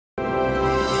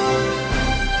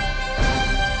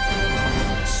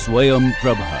Swayam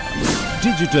Prabha.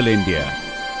 Digital India.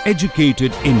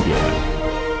 Educated India.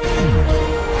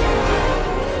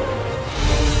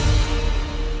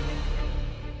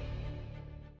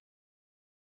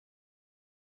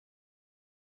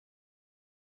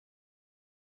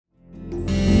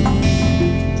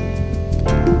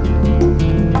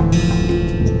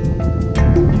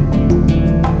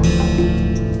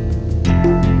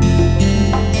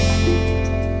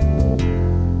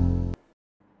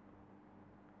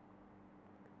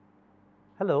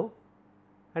 Hello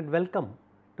and welcome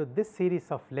to this series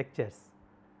of lectures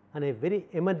on a very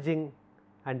emerging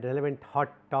and relevant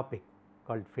hot topic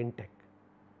called Fintech.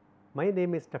 My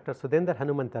name is Dr. Sudhendra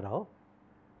Hanumantarao.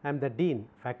 I am the Dean,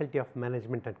 Faculty of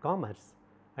Management and Commerce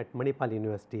at Manipal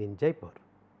University in Jaipur.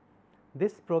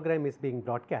 This program is being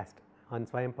broadcast on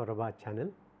Swayam Prabha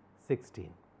channel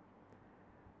 16.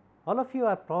 All of you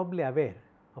are probably aware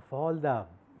of all the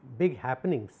big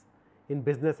happenings in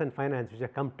business and finance which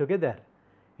have come together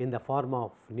in the form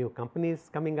of new companies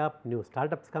coming up, new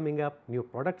startups coming up, new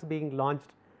products being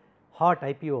launched, hot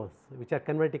IPOs which are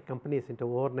converting companies into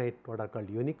overnight what are called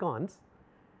unicorns.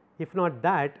 If not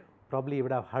that, probably you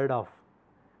would have heard of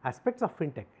aspects of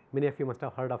Fintech. Many of you must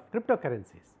have heard of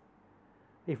cryptocurrencies.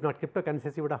 If not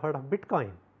cryptocurrencies, you would have heard of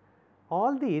Bitcoin.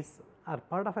 All these are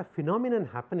part of a phenomenon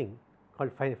happening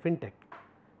called Fintech.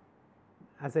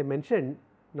 As I mentioned,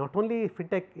 not only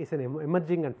Fintech is an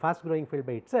emerging and fast growing field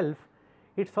by itself,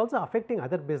 it is also affecting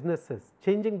other businesses,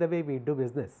 changing the way we do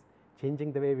business,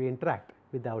 changing the way we interact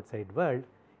with the outside world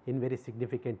in very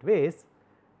significant ways.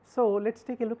 So, let us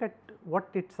take a look at what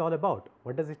it is all about.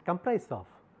 What does it comprise of?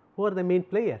 Who are the main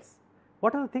players?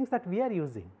 What are the things that we are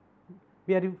using?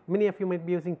 Many of you might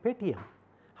be using Paytm.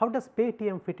 How does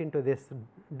Paytm fit into this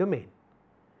domain?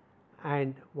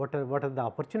 And what are the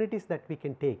opportunities that we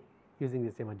can take using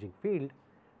this emerging field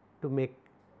to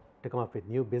come up with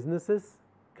new businesses,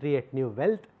 create new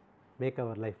wealth, make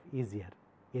our life easier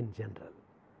in general.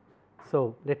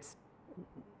 So, let us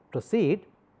proceed.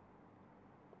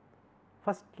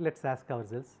 First, let us ask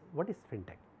ourselves, what is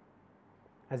Fintech?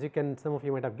 As some of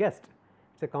you might have guessed,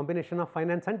 it is a combination of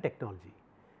finance and technology.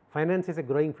 Finance is a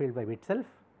growing field by itself,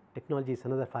 technology is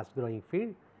another fast growing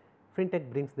field.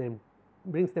 Fintech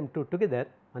brings them two together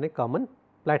on a common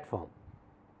platform.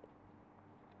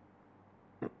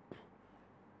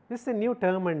 This is a new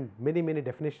term and many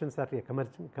definitions are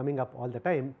coming up all the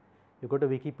time. You go to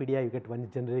Wikipedia, you get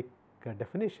one generic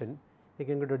definition. You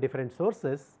can go to different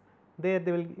sources, there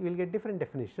you will get different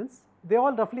definitions. They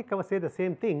all roughly say the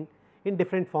same thing in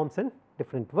different forms and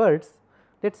different words.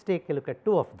 Let us take a look at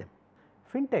two of them.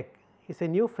 Fintech is a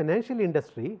new financial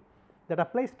industry that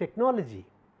applies technology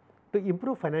to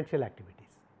improve financial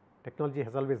activities. Technology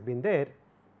has always been there,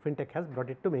 Fintech has brought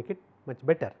it to make it much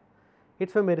better. It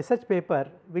is from a research paper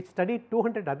which studied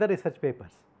 200 other research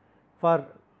papers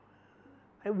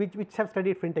which have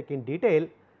studied Fintech in detail.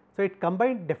 So, it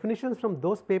combined definitions from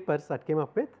those papers that came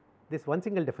up with this one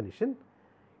single definition.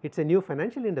 It is a new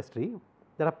financial industry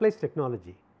that applies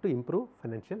technology to improve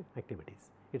financial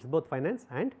activities. It is both finance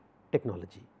and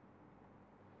technology.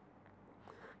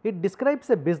 It describes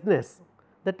a business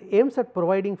that aims at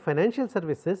providing financial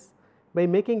services by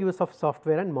making use of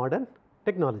software and modern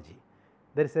technology.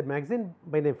 There is a magazine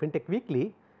by name Fintech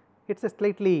Weekly. It is a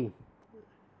slightly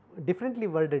differently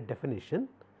worded definition.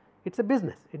 It is a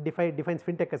business. It defines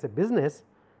Fintech as a business,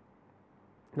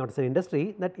 not as an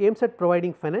industry, that aims at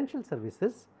providing financial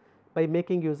services by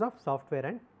making use of software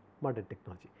and modern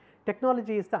technology.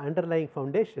 Technology is the underlying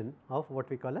foundation of what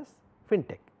we call as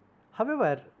Fintech.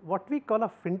 However, what we call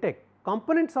a Fintech,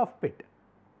 components of it,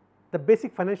 the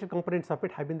basic financial components of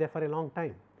it have been there for a long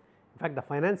time. In fact, the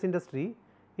finance industry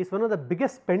is one of the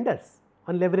biggest spenders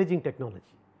on leveraging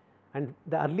technology, and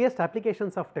the earliest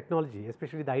applications of technology,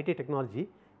 especially the IT technology,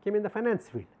 came in the finance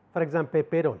field. For example,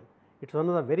 payroll, it is one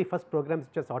of the very first programs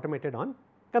which was automated on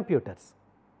computers.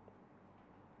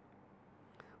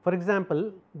 For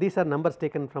example, these are numbers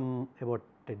taken from about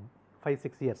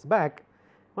 5-6 years back.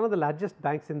 One of the largest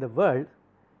banks in the world,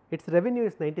 its revenue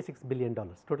is $96 billion,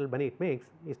 total money it makes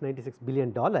is $96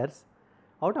 billion,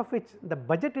 out of which the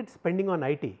budget it is spending on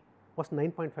IT was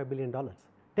 $9.5 billion.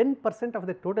 10% of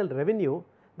the total revenue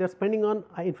they are spending on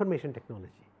information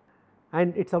technology,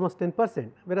 and it is almost 10%,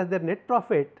 whereas their net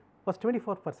profit was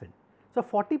 24%. So,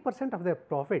 40% of their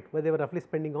profit where they were roughly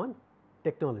spending on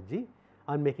technology,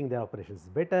 on making their operations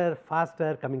better,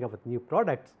 faster, coming up with new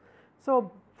products.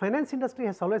 So, finance industry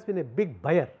has always been a big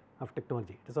buyer of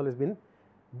technology. It has always been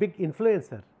big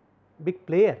influencer, big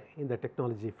player in the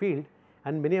technology field,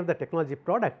 and many of the technology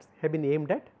products have been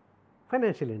aimed at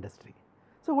financial industry.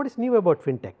 So, what is new about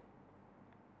Fintech?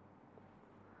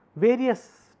 Various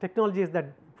technologies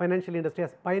that financial industry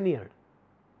has pioneered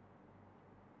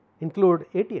include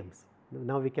ATMs.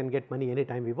 Now we can get money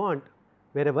anytime we want,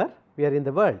 wherever we are in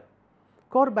the world.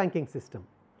 Core banking system.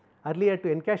 Earlier, to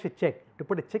encash a check, to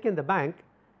put a check in the bank,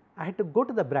 I had to go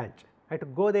to the branch. I had to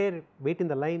go there, wait in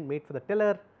the line, wait for the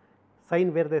teller,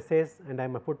 sign where they says, and I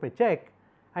am put my check,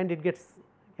 and it gets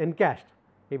encashed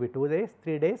maybe 2 days,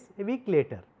 3 days, a week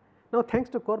later. Now, thanks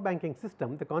to core banking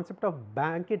system, the concept of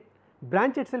branch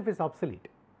itself is obsolete.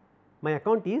 My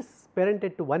account is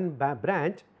parented to one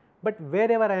branch, but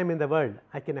wherever I am in the world,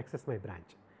 I can access my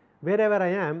branch. Wherever I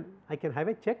am, I can have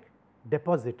a check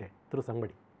deposited through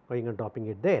somebody going and dropping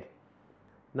it there.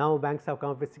 Now, banks have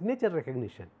come up with signature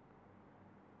recognition.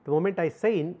 The moment I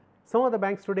sign, some of the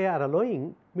banks today are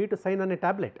allowing me to sign on a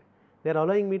tablet. They are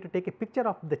allowing me to take a picture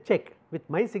of the check with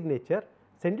my signature,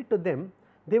 send it to them.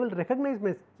 They will recognize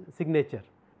my signature.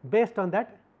 Based on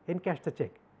that, encash the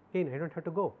check. Again, I do not have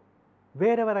to go.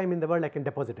 Wherever I am in the world, I can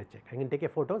deposit a check. I can take a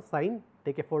photo, sign,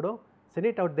 take a photo, send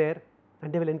it out there,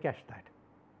 and they will encash that.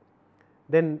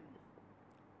 Then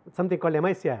something called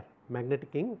MICR, magnetic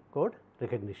ink code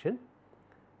recognition.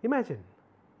 Imagine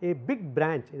a big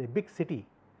branch in a big city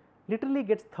literally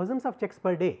gets thousands of checks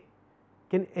per day.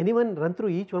 Can anyone run through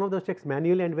each one of those checks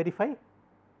manually and verify?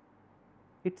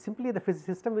 It simply the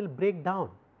system will break down.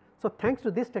 So, thanks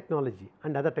to this technology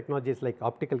and other technologies like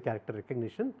optical character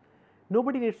recognition,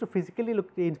 nobody needs to physically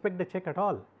inspect the check at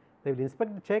all. They will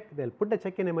inspect the check, they will put the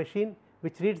check in a machine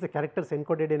which reads the characters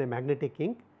encoded in a magnetic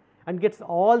ink and gets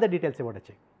all the details about a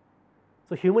check.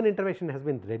 So, human intervention has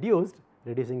been reduced,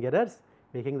 reducing errors,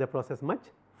 making the process much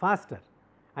faster,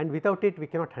 and without it we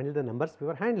cannot handle the numbers we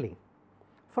were handling.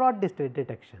 Fraud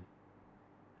detection.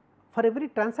 For every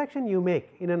transaction you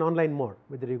make in an online mode,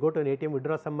 whether you go to an ATM,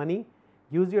 withdraw some money,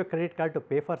 use your credit card to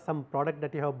pay for some product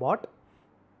that you have bought,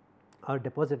 or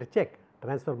deposit a check,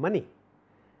 transfer money,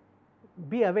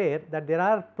 be aware that there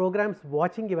are programs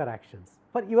watching your actions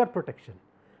for your protection,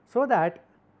 so that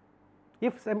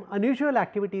if some unusual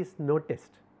activity is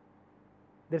noticed,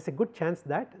 there is a good chance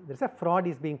that there is a fraud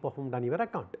is being performed on your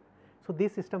account. So,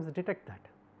 these systems detect that.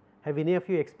 Have any of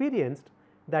you experienced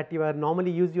that you are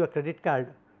normally use your credit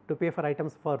card to pay for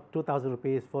items for 2000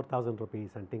 rupees, 4000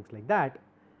 rupees and things like that,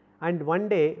 and one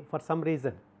day for some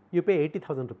reason you pay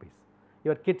 80,000 rupees,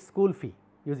 your kid's school fee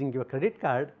using your credit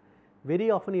card,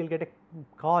 very often you will get a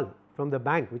call from the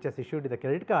bank which has issued the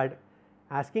credit card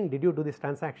asking, did you do this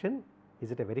transaction,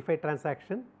 is it a verified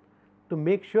transaction, to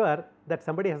make sure that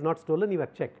somebody has not stolen your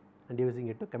check and using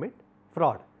it to commit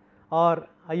fraud. Or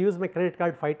I use my credit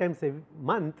card 5 times a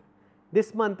month,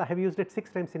 this month I have used it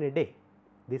 6 times in a day.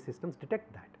 These systems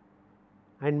detect that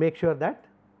and make sure that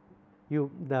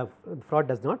the fraud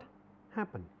does not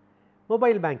happen.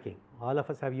 Mobile banking, all of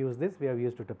us have used this, we have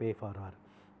used it to pay for our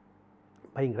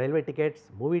buying railway tickets,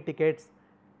 movie tickets,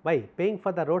 by paying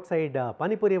for the roadside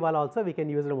pani puri wala also we can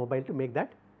use the mobile to make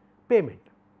that payment.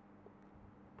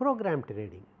 Program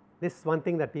trading, this is one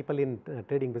thing that people in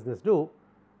trading business do.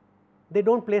 They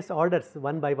do not place orders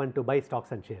one by one to buy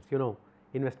stocks and shares,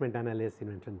 investment analysts,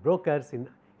 investment brokers,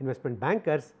 investment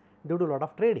bankers, they do a lot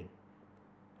of trading.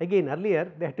 Again,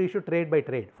 earlier they had to issue trade by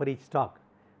trade for each stock.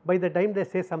 By the time they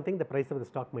say something, the price of the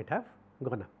stock might have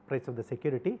gone up, price of the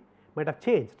security might have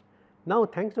changed. Now,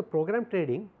 thanks to program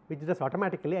trading, which does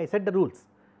automatically, I set the rules.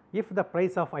 If the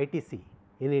price of ITC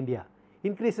in India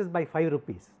increases by 5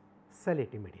 rupees, sell it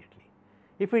immediately.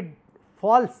 If it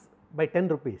falls by 10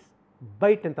 rupees,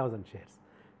 buy 10,000 shares.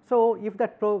 So, if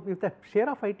the share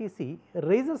of ITC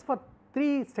raises for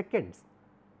 3 seconds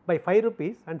by 5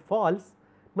 rupees and falls,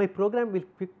 my program will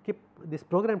keep this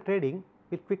program trading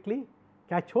will quickly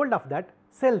catch hold of that,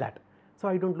 sell that. So,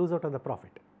 I do not lose out on the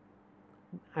profit.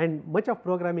 And much of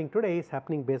programming today is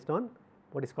happening based on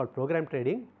what is called program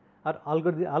trading or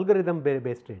algorithm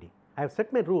based trading. I have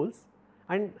set my rules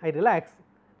and I relax.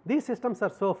 These systems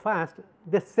are so fast,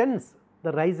 they sense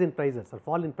the rise in prices or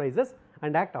fall in prices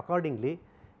and act accordingly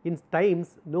in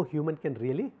times no human can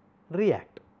really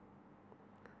react.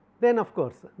 Then of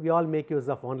course, we all make use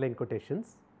of online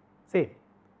quotations, same.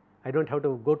 I do not have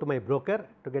to go to my broker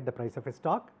to get the price of a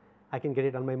stock, I can get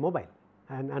it on my mobile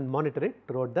and monitor it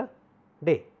throughout the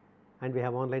day, and we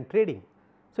have online trading.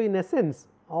 So, in essence,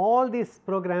 all these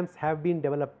programs have been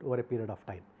developed over a period of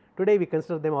time. Today we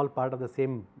consider them all part of the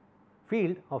same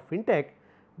field of fintech,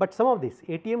 but some of these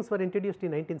ATMs were introduced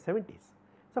in 1970s.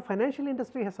 So, financial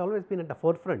industry has always been at the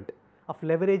forefront of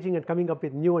leveraging and coming up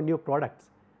with new and new products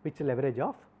which leverage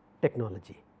of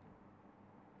technology.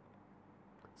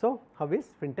 So, how is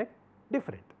fintech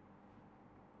different?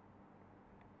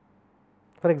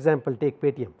 For example, take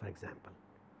Paytm for example,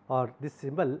 or this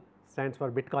symbol stands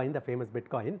for Bitcoin, the famous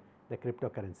Bitcoin. the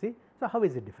cryptocurrency. So, how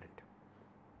is it different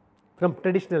from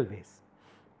traditional ways?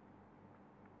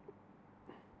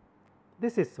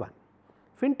 This is one.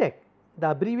 Fintech, the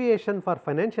abbreviation for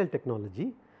financial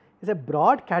technology, is a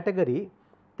broad category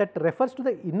that refers to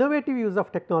the innovative use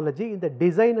of technology in the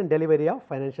design and delivery of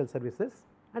financial services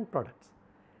and products.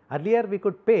 Earlier we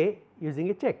could pay using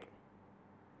a check,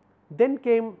 then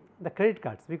came the credit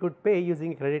cards, we could pay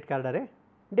using a credit card or a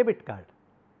debit card.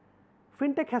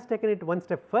 Fintech has taken it one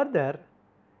step further.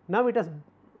 Now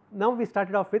we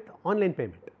started off with online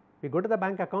payment. We go to the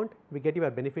bank account, we get your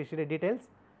beneficiary details,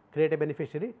 create a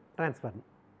beneficiary, transfer.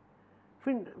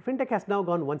 Fintech has now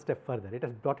gone one step further. It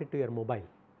has brought it to your mobile.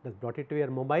 It has brought it to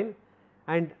your mobile,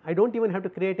 and I don't even have to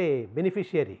create a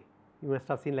beneficiary. You must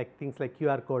have seen like things like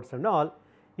QR codes and all.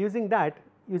 Using that,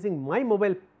 using my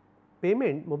mobile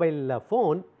payment, mobile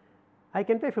phone, I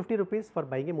can pay 50 rupees for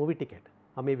buying a movie ticket,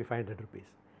 or maybe 500 rupees.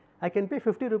 I can pay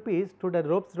 50 rupees to the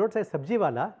roadside sabji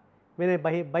wala when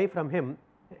I buy from him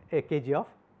a kg of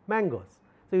mangoes.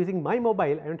 So, using my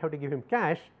mobile, I don't have to give him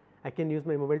cash. I can use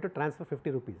my mobile to transfer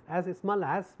 50 rupees as small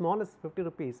as 50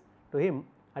 rupees to him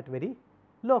at very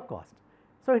low cost.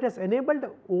 So, it has enabled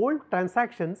old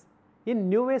transactions in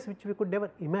new ways which we could never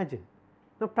imagine.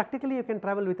 Now, practically you can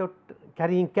travel without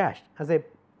carrying cash as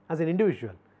an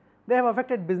individual. They have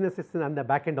affected businesses on the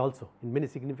back end also in many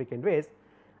significant ways.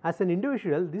 As an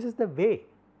individual, this is the way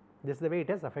it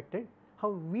has affected how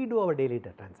we do our daily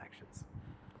transactions.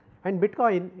 And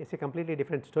Bitcoin is a completely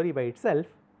different story by itself.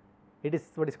 It is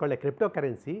what is called a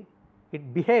cryptocurrency.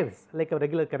 It behaves like a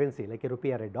regular currency, like a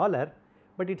rupee or a dollar,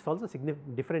 but it is also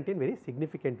different in very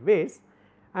significant ways.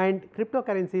 And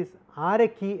cryptocurrencies are a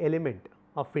key element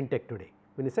of fintech today.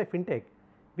 When you say fintech,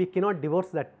 we cannot divorce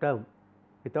that term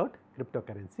without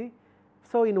cryptocurrency.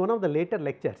 So, in one of the later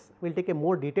lectures, we will take a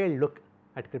more detailed look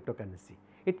at cryptocurrency.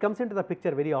 It comes into the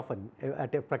picture very often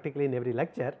practically in every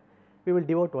lecture. We will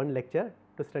devote one lecture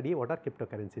to study what are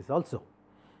cryptocurrencies also.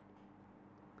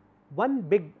 One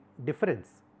big difference,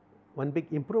 one big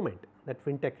improvement that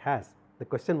fintech has, the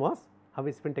question was how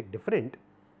is fintech different?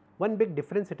 One big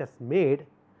difference it has made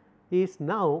is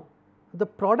now the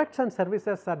products and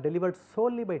services are delivered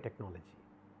solely by technology.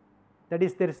 That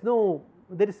is, there is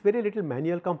very little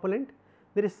manual component,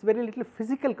 there is very little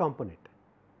physical component.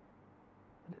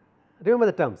 Remember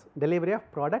the terms, delivery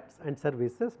of products and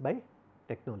services by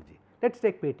technology. Let us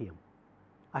take Paytm.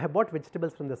 I have bought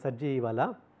vegetables from the sabji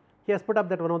wala. He has put up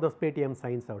that one of those Paytm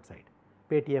signs outside,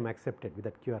 Paytm accepted with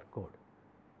that QR code.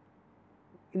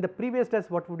 In the previous days,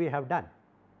 what would we have done?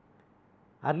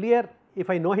 Earlier, if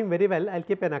I know him very well, I will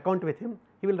keep an account with him.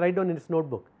 He will write down in his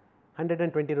notebook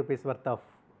 120 rupees worth of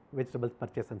vegetables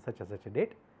purchased on such and such a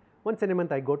date. Once in a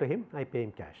month I go to him, I pay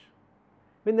him cash.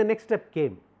 When the next step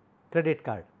came, credit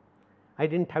card, I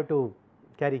did not have to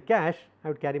carry cash, I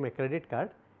would carry my credit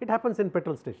card. It happens in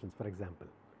petrol stations, for example.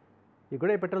 You go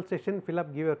to a petrol station, fill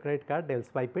up, give your credit card, they will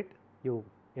swipe it, you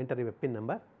enter your PIN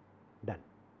number, done.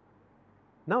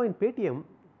 Now, in Paytm,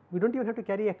 we do not even have to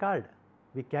carry a card.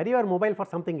 We carry our mobile for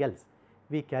something else.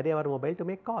 We carry our mobile to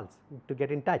make calls, to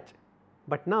get in touch.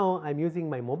 But now, I am using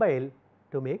my mobile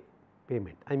to make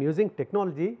payment. I am using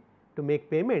technology to make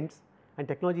payments, and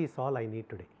technology is all I need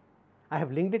today. I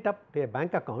have linked it up to a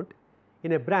bank account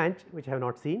in a branch which I have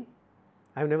not seen.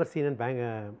 I have never seen a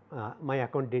bank, my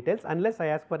account details unless I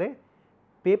ask for a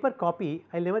paper copy.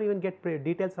 I will never even get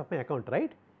details of my account,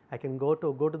 right? I can go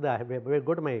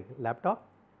to my laptop,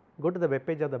 go to the web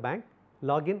page of the bank,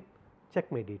 log in,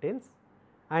 check my details,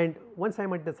 and once I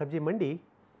am at the sabji mandi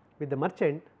with the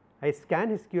merchant, I scan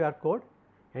his QR code,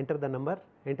 enter the number,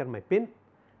 enter my PIN.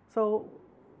 So,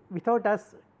 without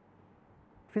us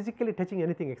physically touching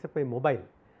anything except my mobile,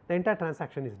 the entire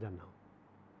transaction is done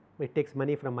now. It takes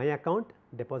money from my account,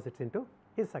 deposits into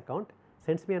his account,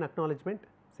 sends me an acknowledgement,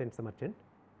 sends the merchant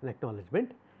an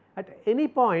acknowledgement. At any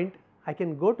point, I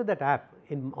can go to that app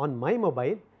on my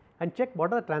mobile and check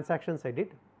what are the transactions I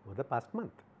did over the past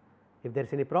month. If there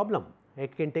is any problem,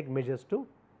 it can take measures to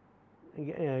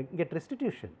get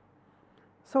restitution.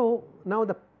 So, now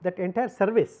that entire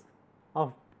service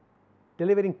of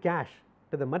delivering cash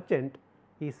to the merchant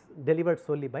is delivered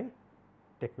solely by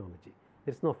technology.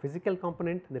 There is no physical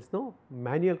component, there is no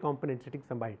manual component sitting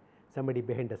somebody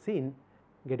behind the scene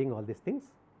getting all these things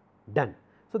done.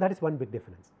 So, that is one big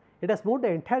difference. It has moved the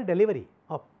entire delivery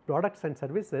of products and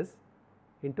services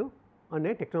on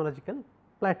a technological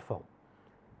platform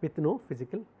with no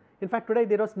physical. In fact, today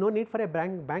there was no need for a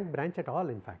bank branch at all.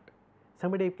 In fact,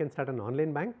 somebody can start an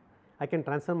online bank. I can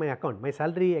transfer my account, my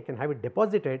salary, I can have it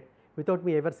deposited without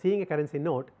me ever seeing a currency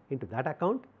note into that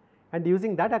account, and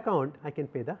using that account I can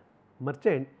pay the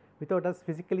merchant without us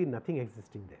physically nothing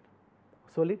existing there.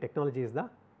 solely technology is the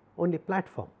only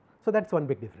platform. So, that is one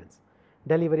big difference,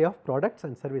 delivery of products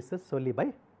and services solely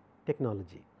by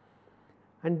technology.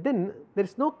 And then there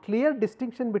is no clear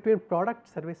distinction between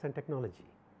product, service and technology.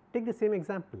 Take the same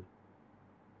example,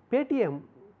 Paytm.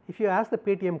 If you ask the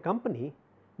Paytm company,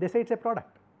 they say it is a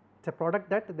product. It is a product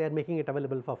that they are making it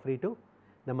available for free to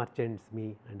the merchants,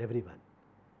 me and everyone.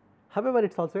 However,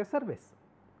 it is also a service.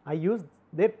 I use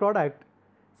their product.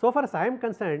 So far as I am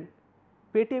concerned,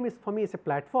 Paytm is for me is a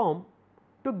platform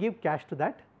to give cash to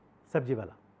that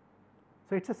Sabjiwala.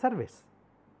 So, it is a service.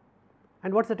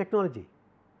 And what is the technology?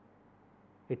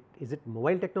 Is it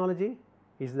mobile technology?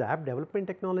 Is the app development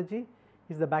technology?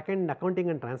 Is the back end accounting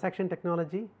and transaction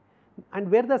technology?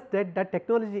 And where does that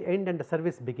technology end and the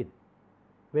service begin?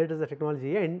 Where does the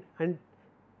technology end and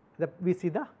we see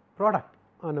the product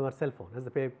on our cell phone as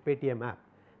the Paytm app?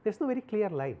 There is no very clear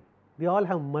line. We all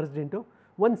have merged into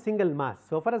one single mass.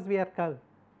 So far as we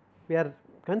are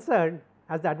concerned,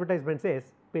 as the advertisement says,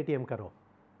 Paytm Karo.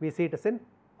 We see it as an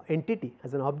entity,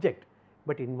 as an object,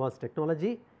 but it involves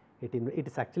technology. It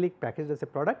is actually packaged as a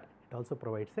product. It also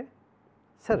provides a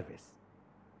service.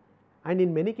 And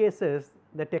in many cases,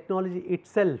 the technology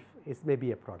itself is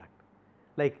maybe a product.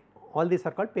 Like all these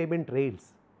are called payment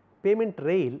rails. Payment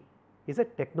rail is a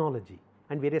technology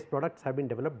and various products have been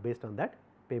developed based on that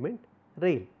payment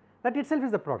rail. That itself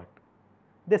is the product.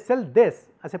 They sell this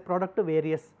as a product to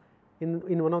various,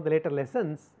 in one of the later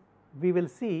lessons, we will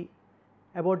see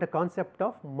about the concept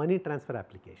of money transfer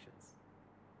applications,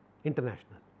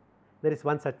 international. There is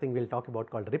one such thing we will talk about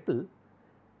called Ripple.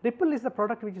 Ripple is the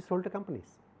product which is sold to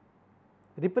companies.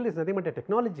 Ripple is nothing but a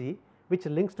technology which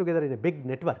links together in a big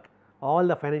network all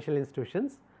the financial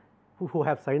institutions who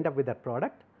have signed up with that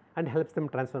product and helps them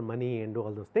transfer money and do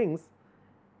all those things.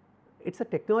 It is a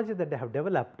technology that they have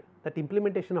developed, that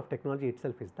implementation of technology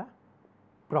itself is the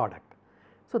product.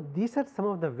 So, these are some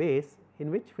of the ways in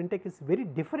which Fintech is very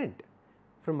different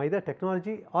from either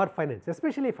technology or finance,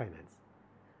 especially finance.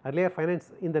 Earlier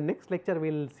finance, in the next lecture we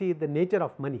will see the nature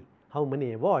of money, how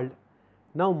money evolved.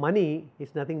 Now, money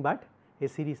is nothing but a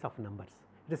series of numbers,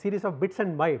 it is a series of bits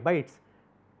and bytes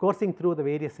coursing through the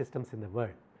various systems in the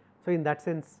world. So, in that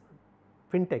sense,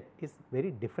 Fintech is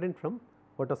very different from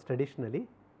what was traditionally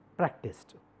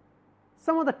practiced.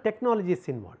 Some of the technologies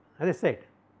involved, as I said,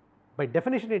 by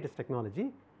definition it is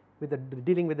technology with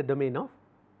dealing with the domain of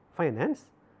finance.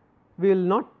 We will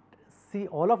not see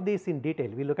all of these in detail,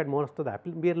 we look at most of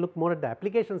we look more at the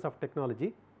applications of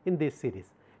technology in this series.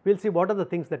 We will see what are the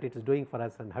things that it is doing for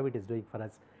us and how it is doing for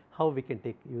us, how we can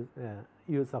take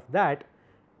use of that,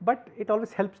 but it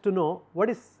always helps to know what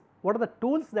are the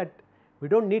tools that we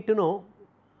do not need to know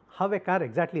how a car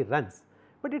exactly runs,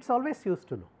 but it is always used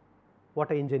to know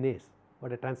what an engine is,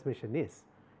 what a transmission is,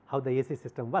 how the AC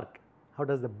system work, how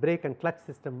does the brake and clutch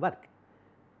system work,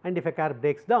 and if a car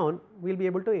breaks down, we will be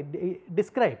able to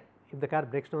describe. If the car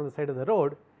breaks down on the side of the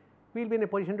road, we will be in a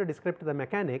position to describe to the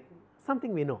mechanic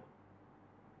something we know,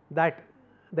 that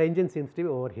the engine seems to be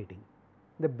overheating,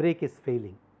 the brake is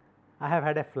failing, I have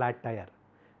had a flat tire.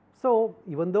 So,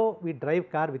 even though we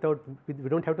drive car we do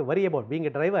not have to worry about being a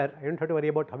driver, I do not have to worry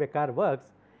about how a car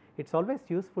works, it is always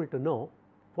useful to know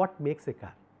what makes a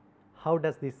car, how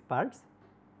does these parts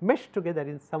mesh together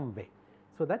in some way,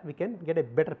 so that we can get a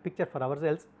better picture for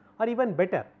ourselves, or even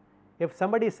better, if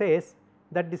somebody says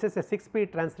that this is a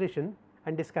 6-speed transmission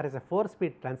and this car is a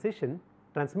 4-speed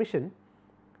transmission,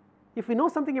 if we know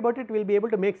something about it, we will be able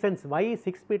to make sense why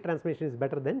 6-speed transmission is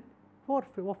better than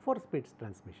 4-speed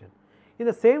transmission. In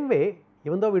the same way,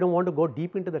 even though we do not want to go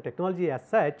deep into the technology as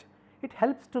such, it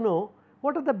helps to know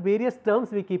what are the various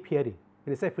terms we keep hearing.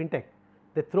 When you say Fintech,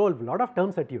 they throw a lot of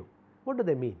terms at you. What do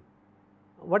they mean?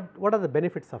 What are the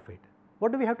benefits of it?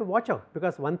 What do we have to watch out?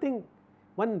 Because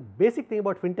one basic thing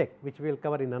about Fintech, which we will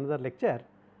cover in another lecture,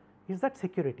 is that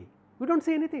security. We do not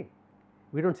see anything.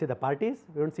 We do not see the parties,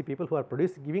 we do not see people who are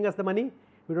giving us the money,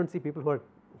 we do not see people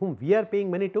whom we are paying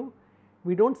money to,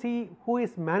 we do not see who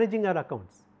is managing our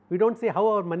accounts, we do not see how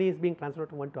our money is being transferred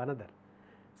from one to another.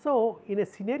 So, in a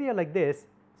scenario like this,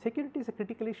 security is a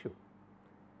critical issue.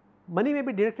 Money may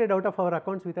be deducted out of our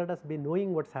accounts without us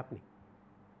knowing what is happening,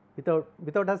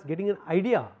 without us getting an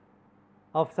idea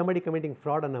of somebody committing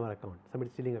fraud on our account,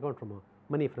 somebody stealing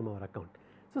money from our account.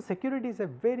 So, security is a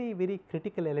very, very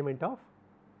critical element of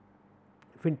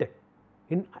Fintech,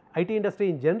 in IT industry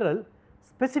in general,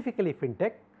 specifically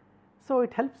Fintech. So,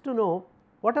 it helps to know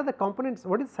what are the components,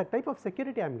 what is the type of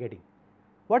security I am getting,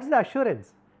 what is the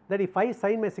assurance that if I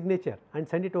sign my signature and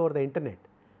send it over the internet,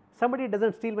 somebody does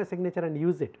not steal my signature and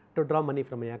use it to draw money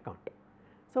from my account.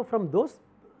 So, from those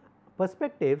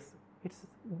perspectives, it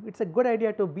is a good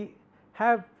idea to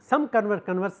have some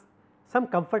some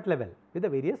comfort level with the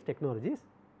various technologies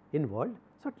involved.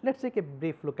 So, let us take a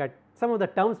brief look at some of the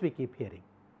terms we keep hearing.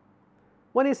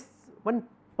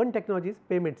 One technology is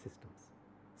payment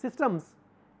systems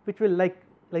which will like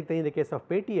in the case of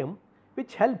Paytm,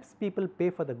 which helps people pay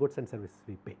for the goods and services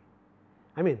we pay.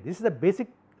 I mean, this is the basic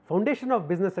foundation of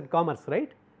business and commerce,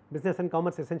 right. Business and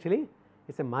commerce essentially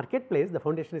is a marketplace, the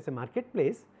foundation is a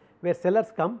marketplace where sellers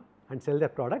come and sell their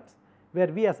products, where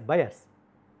we as buyers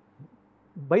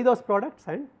buy those products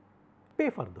and pay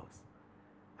for those,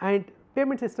 and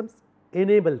payment systems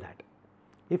enable that.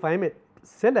 If I am a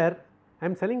seller, I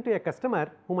am selling to a customer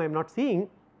whom I am not seeing,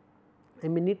 I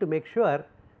may need to make sure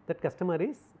that customer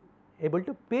is able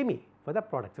to pay me for the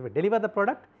product. So, if I deliver the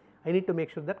product, I need to make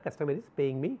sure that customer is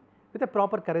paying me with a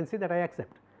proper currency that I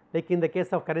accept. Like in the case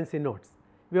of currency notes,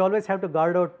 we always have to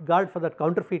guard for the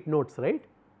counterfeit notes, right,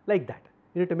 like that.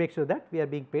 You need to make sure that we are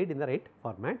being paid in the right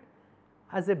format.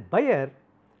 As a buyer,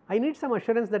 I need some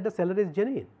assurance that the seller is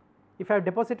genuine. If I have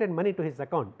deposited money to his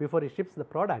account before he ships the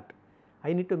product,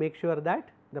 I need to make sure that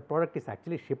the product is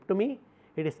actually shipped to me,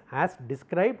 it is as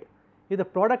described. If the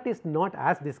product is not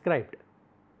as described,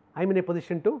 I am in a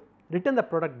position to return the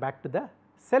product back to the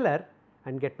seller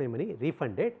and get my money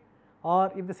refunded,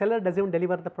 or if the seller does not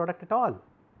deliver the product at all,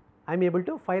 I am able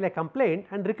to file a complaint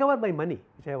and recover my money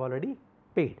which I have already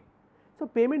paid. So,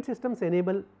 payment systems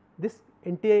enable this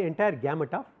entire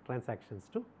gamut of transactions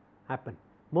to happen.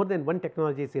 More than one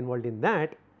technology is involved in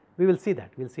that, we will see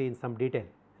that, we will see in some detail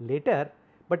later,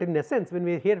 but in essence when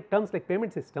we hear terms like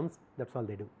payment systems, that is all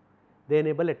they do. They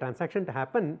enable a transaction to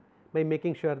happen by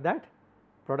making sure that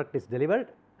product is delivered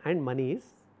and money is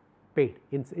paid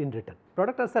in return,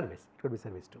 product or service, it could be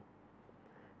service too.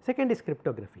 Second is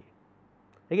cryptography.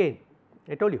 Again,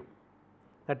 I told you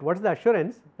that what is the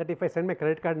assurance that if I send my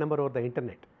credit card number over the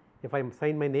internet, if I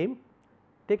sign my name,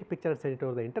 take a picture and send it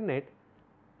over the internet,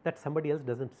 that somebody else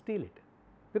does not steal it.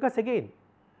 Because again,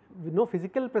 no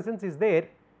physical presence is there.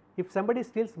 If somebody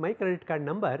steals my credit card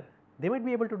number, they might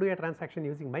be able to do a transaction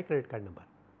using my credit card number,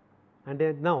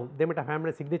 and now they might have had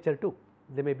my signature too.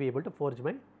 They may be able to forge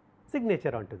my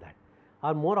signature onto that,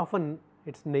 or more often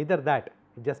it is neither that,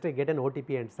 just I get an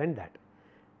OTP and send that.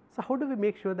 So, how do we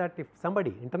make sure that if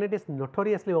somebody, internet is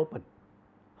notoriously open,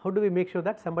 how do we make sure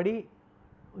that somebody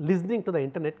listening to the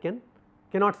internet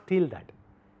cannot steal that?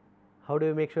 How do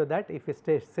we make sure that if we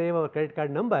save our credit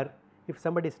card number, if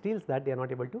somebody steals that, they are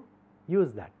not able to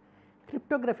use that?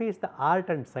 Cryptography is the art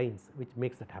and science which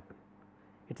makes that happen.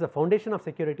 It is the foundation of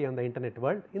security on the internet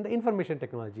world, in the information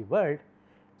technology world.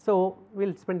 So, we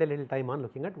will spend a little time on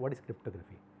looking at what is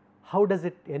cryptography. How does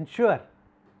it ensure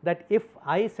that if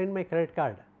I send my credit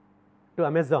card to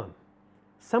Amazon,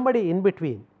 somebody in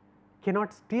between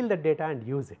cannot steal the data and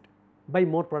use it, buy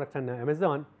more products on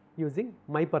Amazon using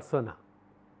my persona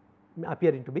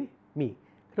appearing to be me.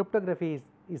 Cryptography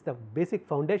is the basic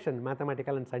foundation,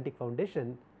 mathematical and scientific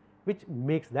foundation which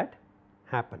makes that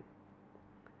happen.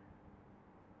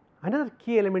 Another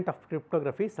key element of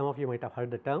cryptography, some of you might have heard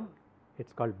the term, it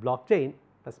is called blockchain,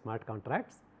 the smart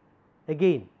contracts.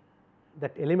 Again,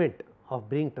 that element of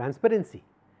bringing transparency.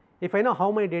 If I know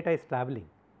how my data is traveling,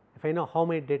 if I know how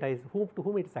my data is, to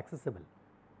whom it is accessible,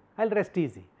 I will rest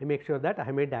easy. I make sure that I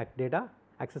have made that data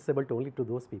accessible only to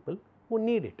those people who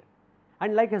need it.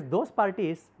 And like as those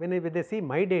parties, when they see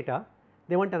my data,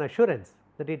 they want an assurance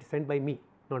that it is sent by me,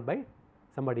 not by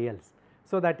somebody else.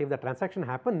 So that if the transaction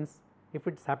happens, if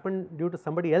it has happened due to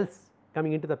somebody else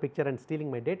coming into the picture and stealing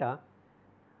my data,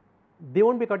 they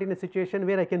will not be caught in a situation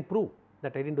where I can prove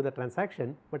that I did not do the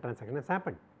transaction, but transaction has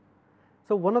happened.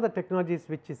 So, one of the technologies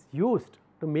which is used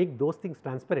to make those things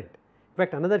transparent. In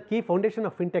fact, another key foundation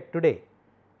of fintech today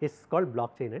is called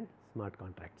blockchain and smart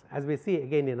contracts. As we see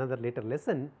again in another later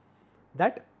lesson,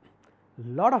 that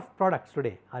lot of products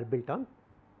today are built on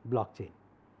blockchain.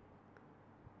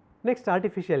 Next,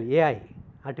 artificial AI,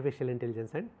 artificial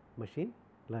intelligence and machine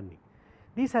learning.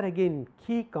 These are again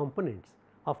key components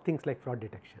of things like fraud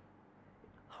detection.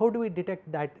 How do we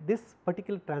detect that this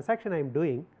particular transaction I am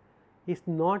doing is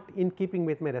not in keeping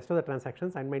with my rest of the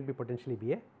transactions and might be potentially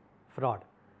be a fraud?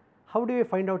 How do we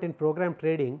find out in program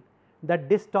trading that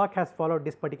this stock has followed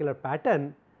this particular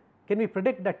pattern? Can we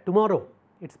predict that tomorrow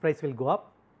its price will go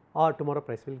up or tomorrow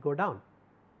price will go down?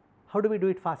 How do we do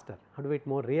it faster? How do we do it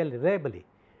more reliably?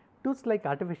 Tools like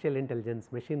artificial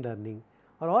intelligence, machine learning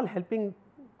are all helping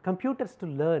computers to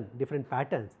learn different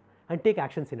patterns and take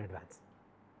actions in advance,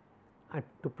 and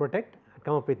to protect,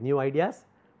 come up with new ideas,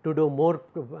 to do more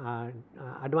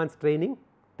advanced training,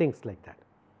 things like that.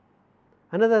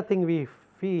 Another thing we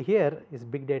see here is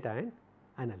big data and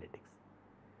analytics.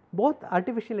 Both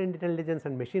artificial intelligence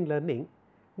and machine learning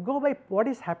go by what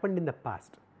has happened in the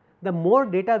past. the more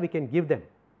data we can give them,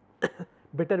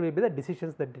 better will be the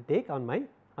decisions that they take on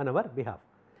our behalf.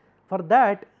 For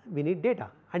that we need data,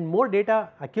 and more data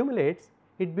accumulates,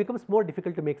 it becomes more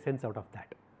difficult to make sense out of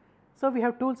that. So, we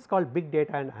have tools called big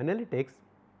data and analytics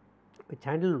which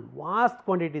handle vast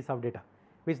quantities of data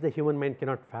which the human mind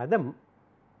cannot fathom,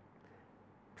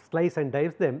 slice and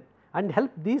dice them, and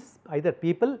help these either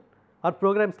people or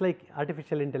programs like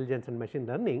artificial intelligence and machine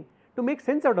learning to make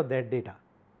sense out of that data,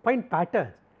 find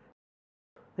patterns.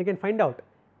 They can find out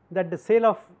that the sale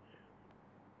of,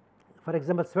 for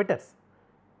example, sweaters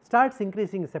starts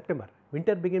increasing in September,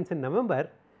 winter begins in November,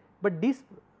 but these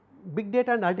big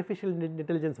data and artificial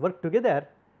intelligence work together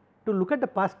to look at the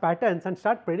past patterns and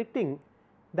start predicting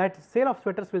that sale of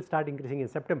sweaters will start increasing in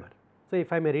September. So,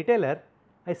 if I am a retailer,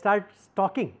 I start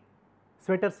stocking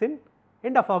sweaters in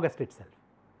end of August itself.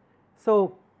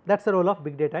 So, that is the role of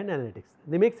big data and analytics.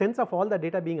 They make sense of all the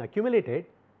data being accumulated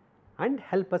and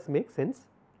help us make sense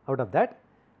out of that.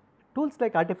 Tools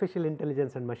like artificial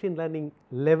intelligence and machine learning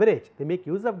leverage, they make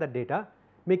use of the data,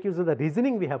 make use of the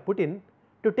reasoning we have put in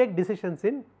to take decisions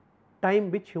in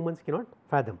time which humans cannot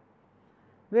fathom.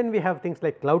 Then we have things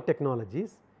like cloud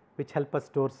technologies which help us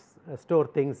store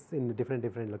things in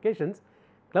different locations.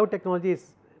 Cloud technology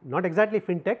is not exactly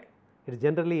fintech, it is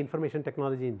generally information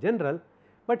technology in general,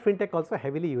 but fintech also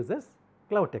heavily uses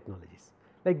cloud technologies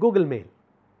like Google Mail.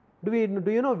 Do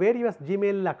you know where your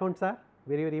Gmail accounts are,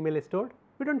 where your email is stored?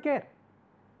 We do not care,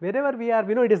 wherever we are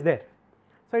we know it is there.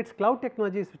 So, it is cloud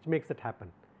technologies which makes it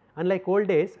happen. Unlike old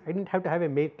days, I did not have to have a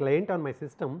mail client on my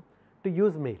system to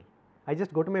use mail. I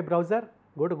just go to my browser,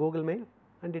 go to Google Mail,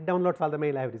 and it downloads all the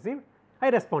mail I have received, I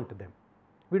respond to them,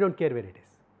 we do not care where it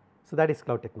is. So, that is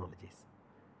cloud technologies.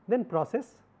 Then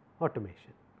process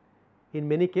automation. In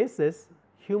many cases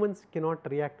humans cannot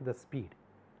react to the speed.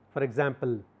 For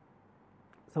example,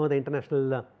 some of the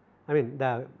international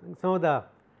some of the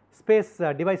space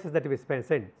devices that we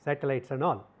send, satellites and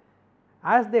all,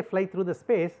 as they fly through the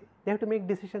space they have to make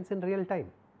decisions in real time.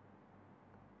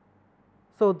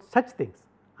 So, such things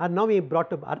are now we brought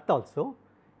to earth also.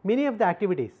 Many of the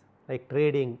activities like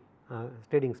trading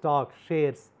stocks,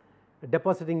 shares,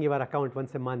 depositing your account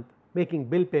once a month, making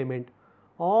bill payment,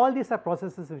 all these are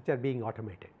processes which are being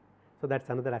automated. So, that is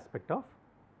another aspect of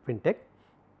fintech.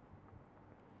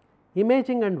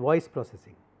 Imaging and voice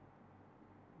processing.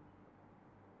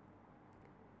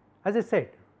 As I said,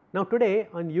 now today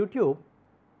on YouTube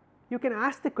you can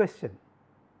ask the question,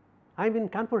 I am in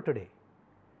Kanpur today,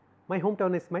 my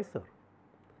hometown is Mysore.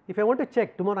 If I want to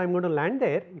check tomorrow I am going to land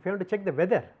there, if I want to check the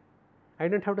weather, I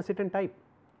do not have to sit and type.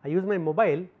 I use my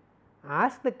mobile,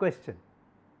 ask the question,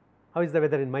 how is the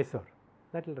weather in Mysore,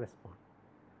 that will respond.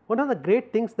 One of the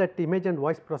great things that image and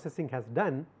voice processing has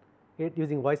done,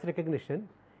 using voice recognition,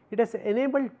 it has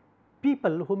enabled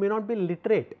people who may not be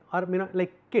literate or may not,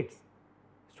 like kids,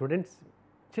 students,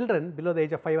 children below the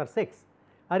age of 5 or 6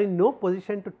 are in no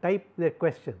position to type their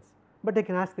questions, but they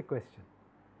can ask the question.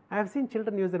 I have seen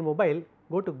children use their mobile,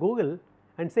 go to Google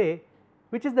and say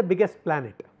which is the biggest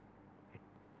planet, it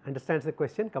understands the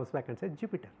question, comes back and says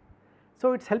Jupiter.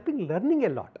 So, it is helping learning a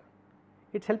lot,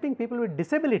 it is helping people with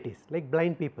disabilities like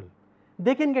blind people,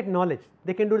 they can get knowledge,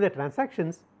 they can do their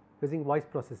transactions using voice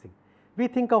processing. We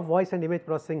think of voice and image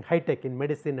processing high tech in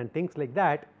medicine and things like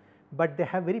that, but they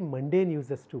have very mundane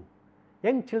uses too.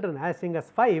 Young children as young as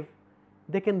 5,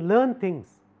 they can learn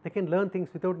things,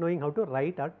 without knowing how to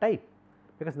write or type,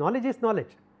 because knowledge is knowledge,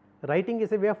 writing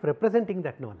is a way of representing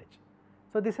that knowledge.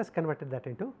 So, this has converted that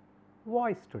into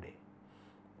voice today.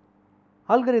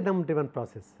 Algorithm driven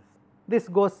processes, this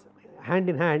goes hand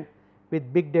in hand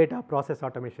with big data, process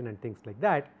automation and things like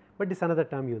that, but this is another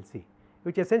term you will see,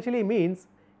 which essentially means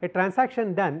a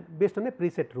transaction done based on a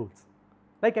preset rules.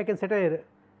 Like I can set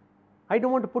I do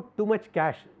not want to put too much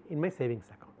cash in my savings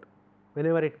account.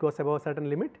 Whenever it goes above a certain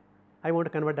limit, I want to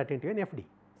convert that into an FD.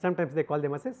 Sometimes they call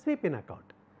them as a sweep in account.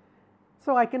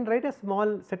 So, I can write a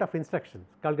small set of instructions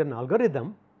called an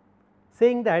algorithm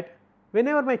saying that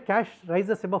whenever my cash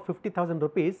rises above 50,000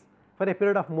 rupees for a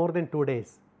period of more than 2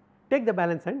 days, take the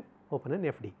balance and open an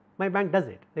FD. My bank does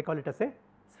it, they call it as a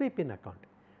sweep in account.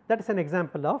 That is an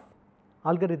example of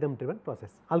algorithm driven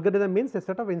process. Algorithm means a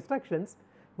set of instructions.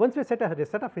 Once we set a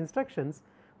set of instructions,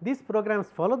 these programs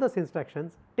follow those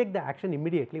instructions, take the action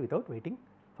immediately without waiting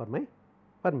for my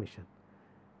permission.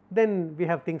 Then we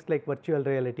have things like virtual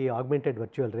reality, augmented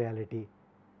virtual reality,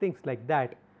 things like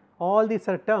that. All these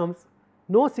are terms,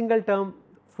 no single term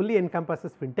fully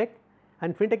encompasses fintech,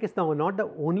 and fintech is now not the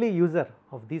only user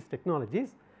of these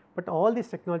technologies, but all these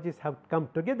technologies have come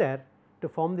together to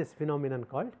form this phenomenon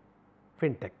called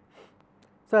fintech.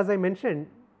 So, as I mentioned,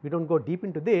 we do not go deep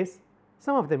into this.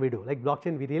 Some of them we do, like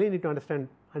blockchain. We really need to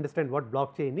understand what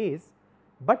blockchain is,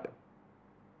 but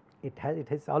it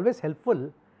is always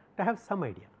helpful to have some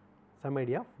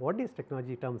idea of what these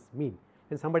technology terms mean.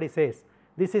 When somebody says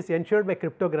this is ensured by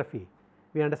cryptography,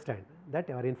 we understand that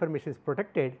our information is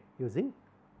protected using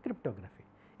cryptography.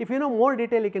 If you know more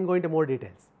detail, you can go into more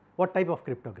details. What type of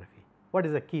cryptography? What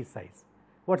is the key size?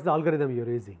 What is the algorithm you are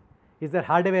using? Is there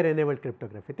hardware enabled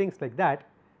cryptography? Things like that,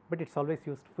 but it is always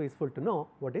useful to know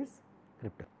what is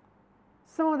crypto.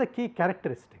 Some of the key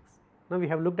characteristics. Now, we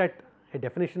have looked at a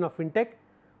definition of fintech.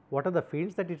 What are the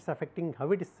fields that it is affecting,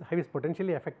 how it is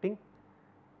potentially affecting,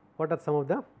 what are some of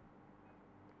the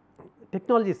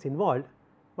technologies involved,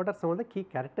 what are some of the key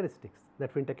characteristics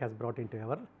that fintech has brought into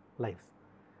our lives.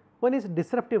 One is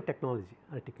disruptive technology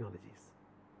or technologies.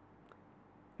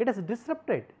 It has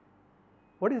disrupted.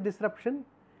 What is disruption?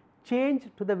 Change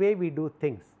to the way we do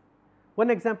things.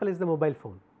 One example is the mobile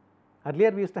phone.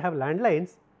 Earlier we used to have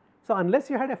landlines. So, unless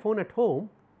you had a phone at home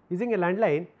using a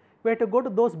landline, we had to go to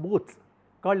those booths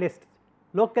called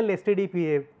local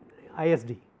STD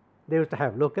ISD. They used to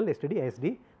have local STD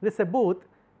ISD. This is a booth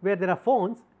where there are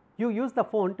phones. You use the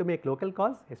phone to make local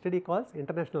calls, STD calls,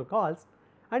 international calls,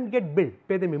 and get billed,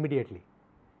 pay them immediately.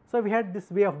 So, we had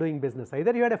this way of doing business.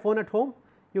 Either you had a phone at home,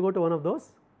 you go to one of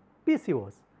those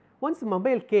PCOs. Once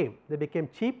mobile came, they became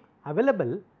cheap,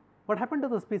 available. What happened to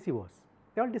those PCOs?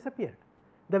 They all disappeared.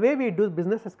 The way we do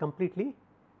business has completely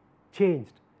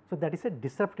changed. So, that is a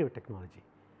disruptive technology.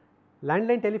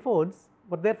 Landline telephones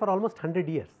were there for almost 100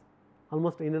 years,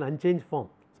 almost in an unchanged form,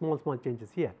 small changes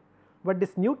here. But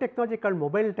this new technology called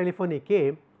mobile telephony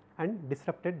came and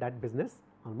disrupted that business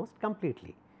almost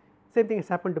completely. Same thing has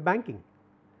happened to banking.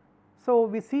 So,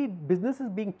 we see businesses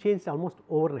being changed almost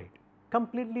overnight,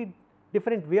 completely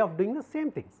different way of doing the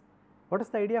same things. What is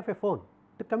the idea of a phone?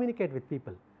 To communicate with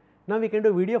people. Now, we can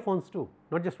do video phones too,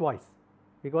 not just voice,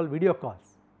 we call video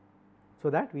calls, so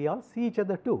that we all see each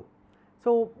other too.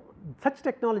 So, such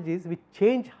technologies which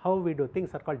change how we do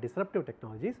things are called disruptive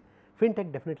technologies.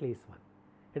 Fintech definitely is one.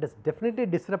 It has definitely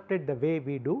disrupted the way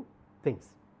we do things.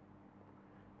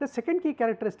 The second key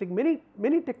characteristic,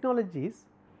 many technologies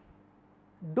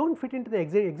do not fit into the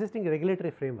existing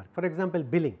regulatory framework. For example,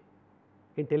 billing.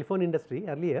 In telephone industry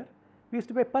earlier, we used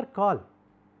to pay per call.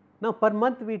 Now, per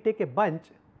month we take a bunch,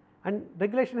 and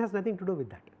regulation has nothing to do with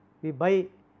that. We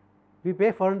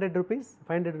pay 400 rupees,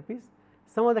 500 rupees.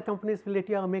 Some of the companies will let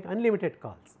you make unlimited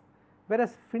calls,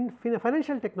 whereas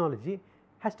financial technology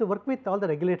has to work with all the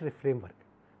regulatory framework.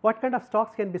 What kind of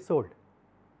stocks can be sold?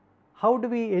 How do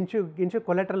we ensure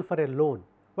collateral for a loan?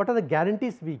 What are the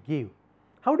guarantees we give?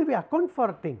 How do we account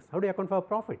for things? How do we account for our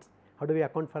profits? How do we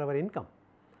account for our income?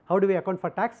 How do we account for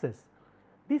taxes?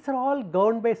 These are all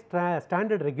governed by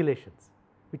standard regulations,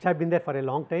 which have been there for a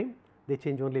long time. They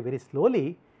change only very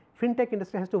slowly. Fintech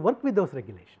industry has to work with those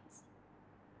regulations.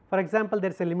 For example,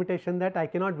 there is a limitation that I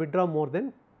cannot withdraw more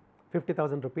than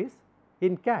 50,000 rupees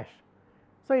in cash.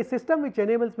 So, a system which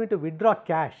enables me to withdraw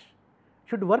cash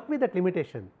should work with that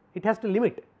limitation. It has to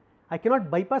limit. I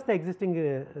cannot bypass the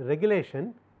existing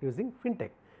regulation using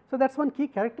fintech. So, that is one key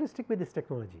characteristic with this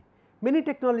technology. Many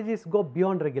technologies go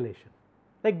beyond regulation,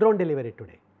 like drone delivery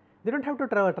today. They do not have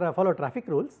to follow traffic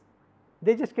rules.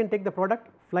 They just can take the product,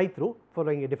 fly through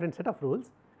following a different set of rules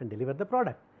and deliver the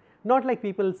product. Not like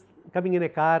people coming in a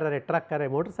car or a truck or a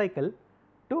motorcycle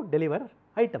to deliver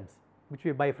items which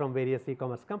we buy from various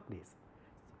e-commerce companies.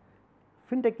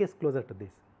 Fintech is closer to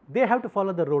this. They have to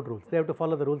follow the road rules. They have to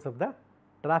follow the rules of the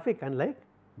traffic, unlike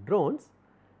drones.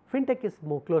 Fintech is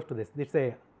more close to this. It is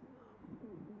a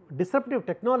disruptive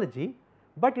technology,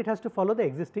 but it has to follow the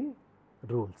existing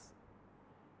rules.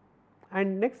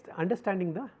 And next,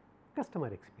 understanding the customer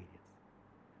experience.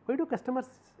 Why do customers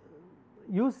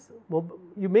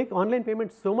you make online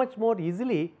payments so much more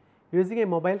easily using a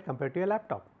mobile compared to a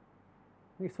laptop?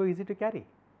 It is so easy to carry.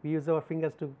 We use our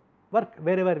fingers to work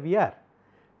wherever we are.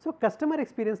 So, customer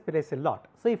experience plays a lot.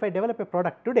 So, if I develop a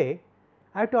product today,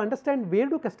 I have to understand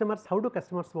how do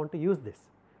customers want to use this?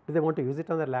 Do they want to use it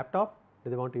on their laptop?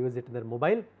 Do they want to use it on their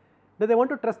mobile? Do they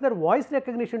want to trust their voice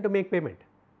recognition to make payment?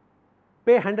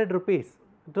 Pay 100 rupees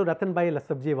to Ratan Bhai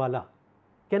Sabji Wala.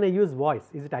 Can I use voice?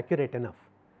 Is it accurate enough?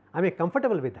 Am I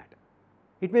comfortable with that?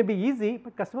 It may be easy,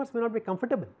 but customers may not be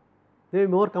comfortable. They may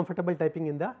be more comfortable typing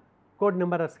in the code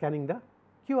number or scanning the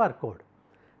QR code.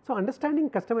 So, understanding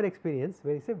customer experience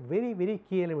is a very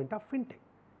key element of fintech.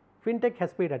 Fintech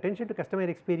has paid attention to customer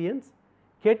experience,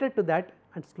 catered to that,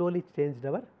 and slowly changed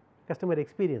our customer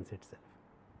experience itself.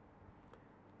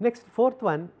 Next, fourth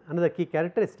one, another key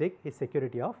characteristic is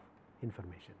security of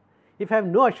information. If I have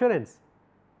no assurance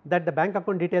that the bank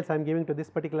account details I am giving to this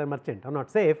particular merchant are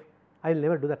not safe, I will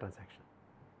never do the transaction.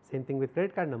 Same thing with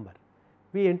credit card number.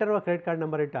 We enter our credit card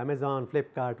number into Amazon,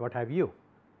 Flipkart, what have you.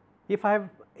 If I have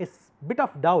a bit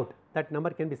of doubt that number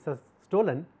can be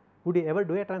stolen, would you ever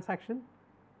do a transaction?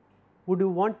 Would you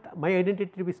want my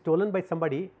identity to be stolen by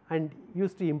somebody and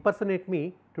used to impersonate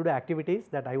me to do activities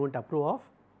that I won't approve of?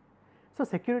 So,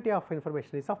 security of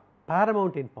information is of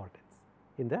paramount importance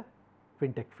in the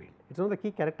fintech field. It is one of the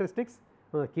key characteristics,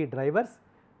 one of the key drivers,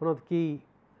 one of the key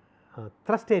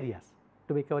thrust areas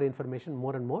to make our information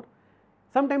more and more.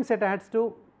 Sometimes it adds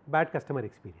to bad customer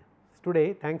experience.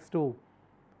 Today, thanks to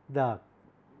the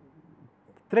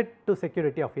threat to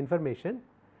security of information,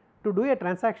 to do a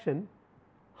transaction,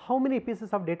 how many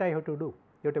pieces of data you have to do?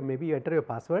 You have to maybe you enter your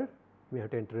password, you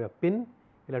have to enter your PIN,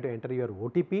 you have to enter your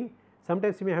OTP.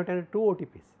 Sometimes you may have to enter 2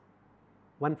 OTPs,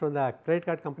 one from the credit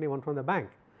card company, one from the bank.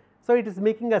 So, it is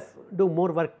making us do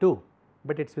more work too,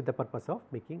 but it is with the purpose of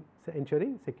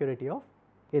ensuring security of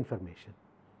information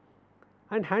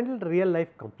and handle real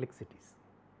life complexities.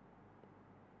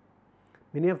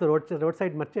 Many of the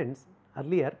roadside merchants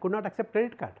earlier could not accept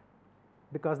credit card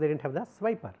because they did not have the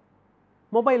swiper.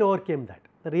 Mobile overcame that.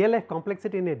 The real life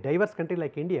complexity in a diverse country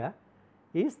like India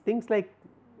is things like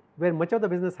where much of the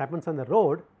business happens on the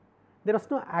road, there was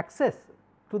no access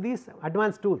to these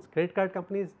advanced tools. Credit card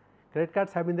companies, credit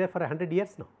cards have been there for 100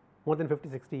 years now, more than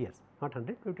 50-60 years, not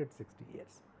 100, 50 to 60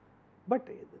 years. But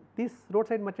these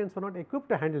roadside merchants were not equipped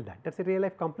to handle that. That is a real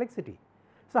life complexity.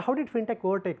 So, how did fintech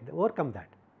overcome that?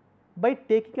 By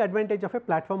taking advantage of a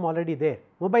platform already there.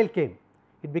 Mobile came,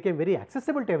 it became very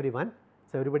accessible to everyone.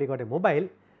 So, everybody got a mobile.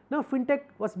 Now, fintech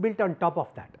was built on top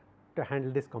of that to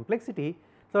handle this complexity.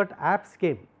 So, that apps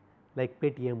came like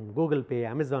Paytm, Google Pay,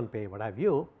 Amazon Pay, what have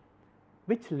you,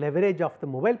 which leverage of the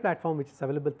mobile platform which is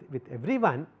available with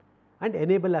everyone and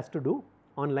enable us to do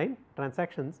online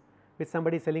transactions with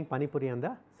somebody selling pani puri on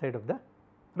the side of the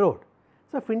road.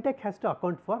 So, fintech has to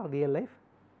account for real life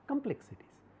complexities.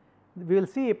 We will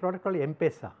see a product called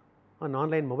M-Pesa, an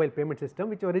online mobile payment system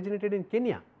which originated in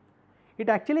Kenya. It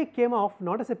actually came off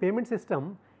not as a payment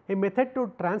system, a method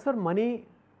to transfer money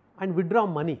and withdraw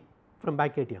money from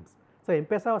bank ATMs. So,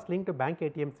 M-Pesa was linked to bank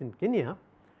ATMs in Kenya.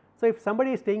 So, if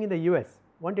somebody is staying in the US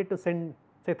wanted to send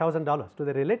say $1,000 to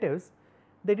their relatives,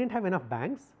 they did not have enough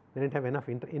banks, they did not have enough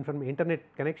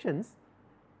internet connections.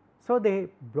 So, they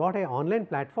brought an online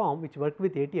platform which worked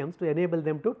with ATMs to enable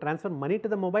them to transfer money to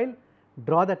the mobile,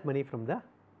 draw that money from the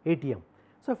ATM.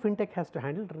 So, fintech has to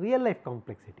handle real life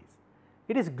complexities.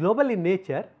 It is global in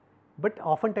nature, but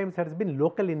oftentimes has been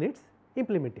local in its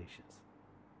implementations,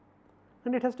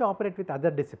 and it has to operate with other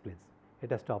disciplines.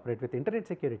 It has to operate with internet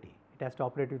security, it has to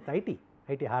operate with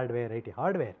IT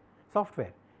hardware,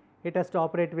 software. It has to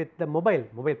operate with the mobile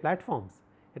platforms,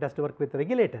 it has to work with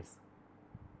regulators.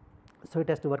 So, it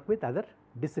has to work with other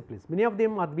disciplines. Many of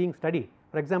them are being studied.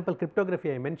 For example,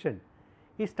 cryptography I mentioned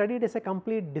is studied as a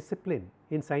complete discipline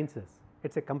in sciences.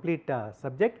 It is a complete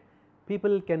subject.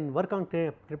 People can work on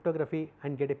cryptography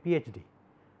and get a PhD.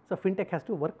 So, fintech has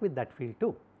to work with that field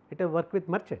too. It has to work with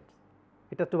merchants,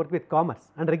 it has to work with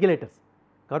commerce and regulators.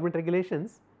 Government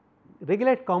regulations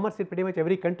regulate commerce in pretty much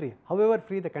every country. However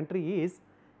free the country is,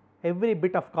 every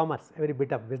bit of commerce, every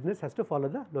bit of business has to follow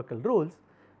the local rules.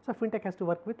 So, fintech has to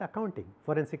work with accounting,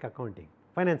 forensic accounting,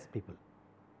 finance people.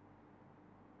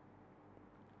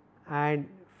 And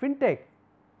fintech,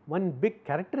 one big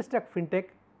characteristic of fintech,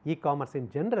 e-commerce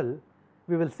in general,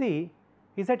 we will see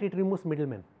is that it removes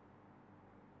middlemen.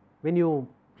 When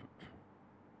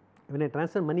I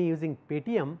transfer money using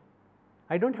Paytm,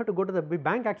 I do not have to go to the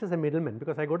bank acts as a middleman,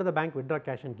 because I go to the bank, withdraw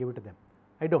cash and give it to them.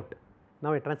 I do not.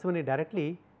 Now, I transfer money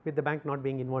directly with the bank not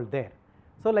being involved there.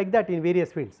 So, like that in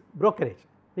various fields. Brokerage,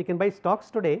 we can buy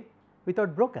stocks today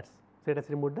without brokers. So, it has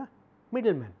removed the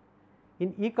middleman.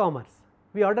 In e-commerce,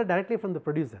 we order directly from the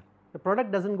producer. The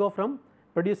product does not go from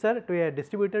producer to a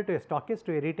distributor to a stockist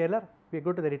to a retailer, we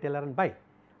go to the retailer and buy.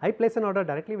 I place an order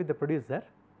directly with the producer,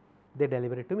 they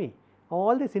deliver it to me.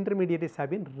 All these intermediaries have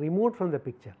been removed from the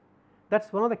picture. That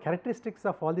is one of the characteristics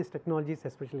of all these technologies,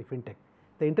 especially fintech.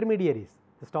 The intermediaries,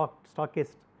 the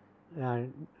stockist,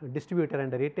 distributor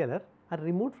and the retailer are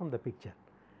removed from the picture.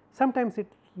 Sometimes it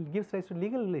gives rise to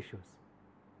legal issues.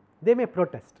 They may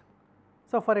protest.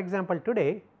 So, for example,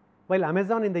 today while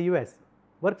Amazon in the US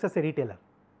works as a retailer,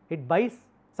 it buys,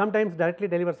 sometimes directly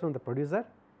delivers from the producer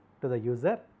to the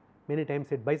user, many times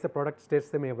it buys the product, stays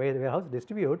them in a warehouse,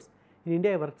 distributes. In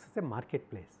India, it works as a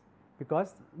marketplace,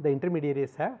 because the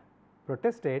intermediaries have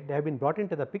protested, they have been brought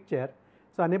into the picture.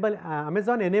 So,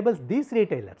 Amazon enables these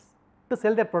retailers to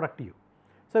sell their product to you.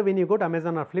 So, when you go to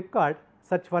Amazon or Flipkart,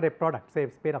 search for a product, say a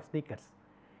pair of sneakers,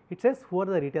 it says who are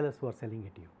the retailers who are selling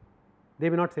it to you. They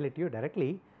may not sell it to you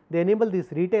directly, they enable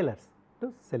these retailers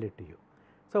to sell it to you.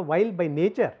 So, while by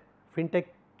nature fintech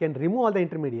can remove all the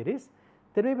intermediaries,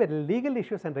 there may be legal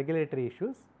issues and regulatory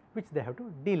issues which they have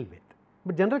to deal with,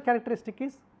 but general characteristic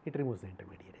is it removes the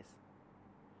intermediaries.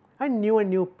 And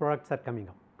new products are coming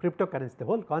up. Cryptocurrency, the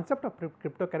whole concept of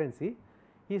cryptocurrency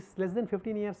is less than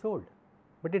 15 years old,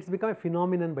 but it has become a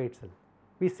phenomenon by itself.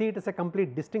 We see it as a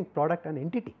complete distinct product and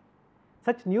entity.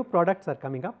 Such new products are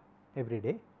coming up every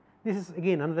day. This is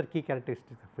again another key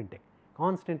characteristic of fintech.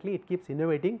 Constantly it keeps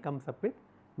innovating, comes up with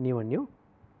new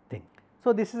thing.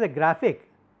 So, this is a graphic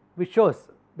which shows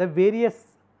the various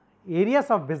areas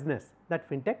of business that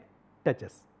fintech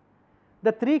touches.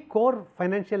 The three core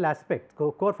financial aspects,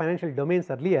 core financial domains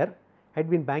earlier had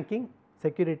been banking,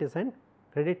 securities and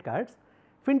credit cards.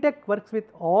 Fintech works with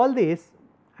all these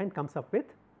and comes up with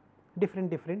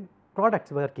different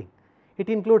products working. It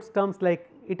includes terms like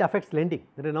it affects lending.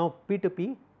 There are now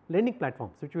P2P lending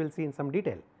platforms which we will see in some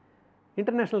detail.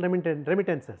 International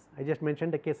remittances, I just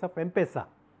mentioned the case of M-Pesa.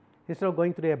 Instead of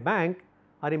going through a bank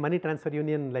or a money transfer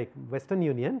union like Western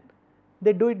Union,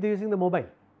 they do it using the mobile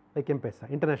like M-Pesa,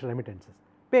 international remittances.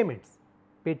 Payments,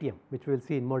 Paytm, which we will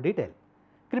see in more detail.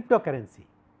 Cryptocurrency,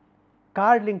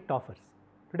 card linked offers.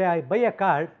 Today I buy a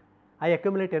card, I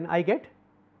accumulate and I get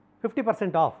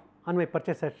 50% off on my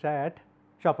purchase at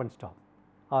Shop and Stop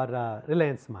or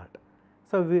Reliance Smart.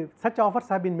 So, such offers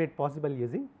have been made possible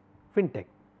using fintech.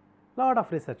 Lot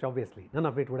of research, obviously, none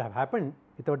of it would have happened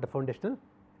without the foundational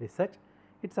research.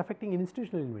 It is affecting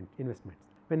institutional investments.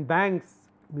 When banks,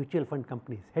 mutual fund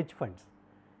companies, hedge funds,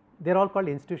 they are all called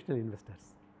institutional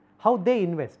investors. How they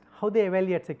invest, how they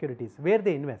evaluate securities, where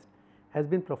they invest has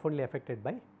been profoundly affected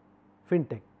by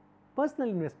fintech. Personal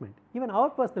investment, even our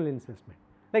personal investment.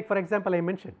 Like for example, I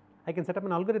mentioned I can set up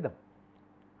an algorithm.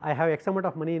 I have X amount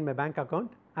of money in my bank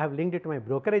account, I have linked it to my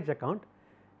brokerage account.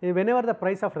 Whenever the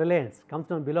price of Reliance comes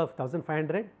down below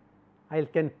 1500, I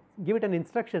can give it an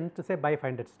instruction to say buy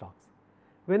 500 stocks.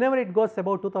 Whenever it goes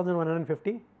above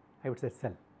 2150, I would say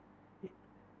sell.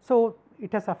 So,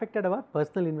 it has affected our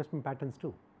personal investment patterns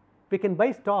too. We can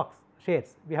buy stocks,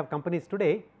 shares. We have companies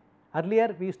today.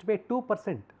 Earlier, we used to pay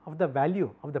 2% of the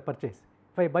value of the purchase.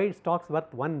 If I buy stocks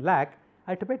worth 1 lakh,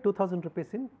 I have to pay 2000 rupees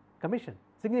in commission,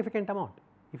 significant amount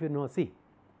if you see.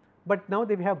 But now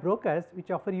we have brokers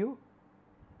which offer you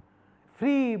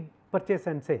free purchase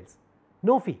and sales,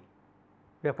 no fee.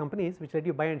 We have companies which let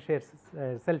you buy and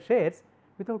sell shares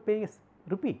without paying a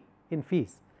rupee in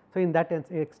fees. So, in that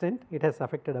extent it has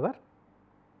affected our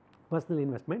personal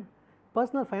investment.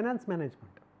 Personal finance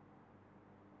management.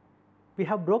 We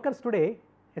have brokers today,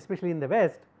 especially in the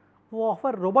West, who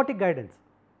offer robotic guidance.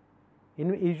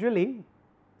 Usually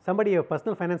somebody, a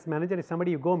personal finance manager is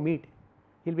somebody you go meet.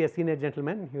 He will be a senior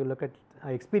gentleman, he will look at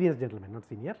experienced gentleman, not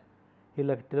senior. He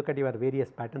will look at your various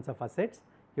patterns of assets,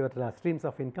 your streams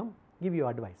of income, give you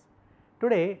advice.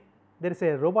 Today there is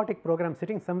a robotic program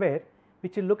sitting somewhere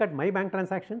which will look at my bank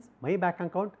transactions, my bank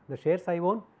account, the shares I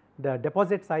own, the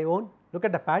deposits I own, look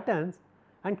at the patterns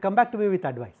and come back to me with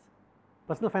advice.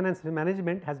 Personal finance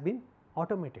management has been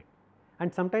automated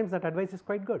and sometimes that advice is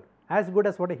quite good, as good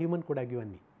as what a human could have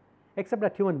given me, except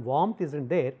that human warmth is not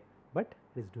there, but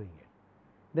it is doing it.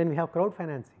 Then we have crowd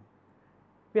financing.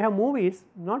 We have movies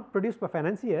not produced by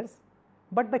financiers,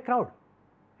 but by crowd.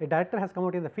 A director has come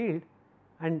out in the field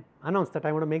and announced that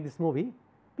I want to make this movie.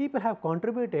 People have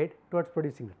contributed towards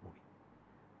producing that movie.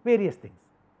 Various things,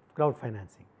 crowd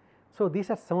financing. So, these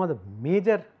are some of the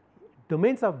major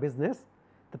domains of business.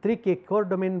 The three core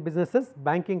domain businesses,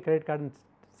 banking, credit card and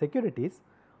securities,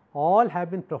 all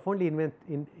have been profoundly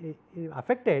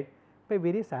affected by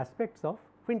various aspects of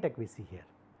fintech we see here.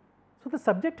 So, the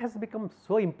subject has become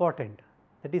so important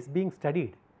that is being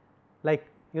studied, like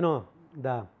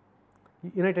the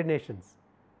United Nations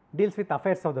deals with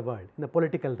affairs of the world in the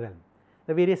political realm.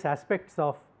 The various aspects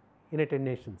of United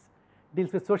Nations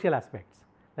deals with social aspects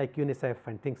like UNICEF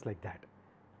and things like that,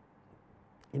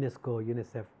 UNESCO,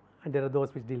 UNICEF, and there are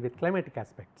those which deal with climatic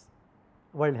aspects.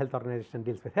 World Health Organization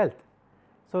deals with health.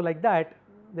 So, like that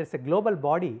there is a global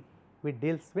body which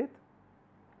deals with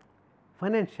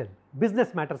financial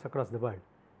business matters across the world.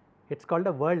 It is called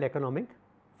the World Economic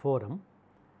Forum.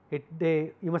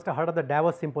 You must have heard of the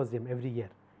Davos Symposium every year,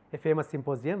 a famous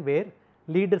symposium where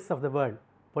leaders of the world,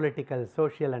 political,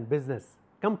 social and business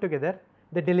come together,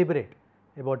 they deliberate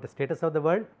about the status of the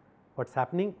world, what is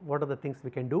happening, what are the things we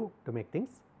can do to make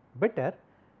things better.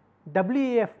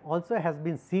 WEF also has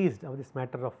been seized of this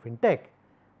matter of fintech.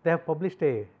 They have published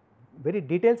a very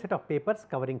detailed set of papers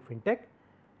covering fintech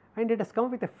and it has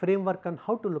come with a framework on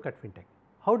how to look at fintech.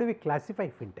 How do we classify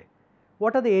fintech?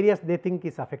 What are the areas they think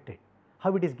is affected?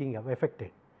 How it is getting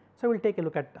affected? So, we will take a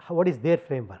look at what is their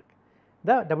framework.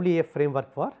 the WEF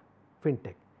framework for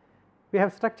Fintech. We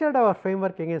have structured our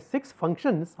framework against 6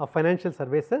 functions of financial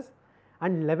services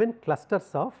and 11 clusters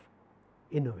of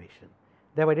innovation.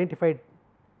 They have identified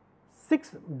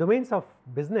 6 domains of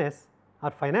business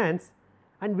or finance,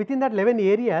 and within that 11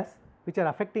 areas which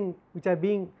are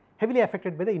being heavily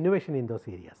affected by the innovation in those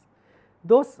areas.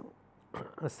 Those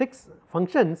 6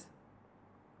 functions,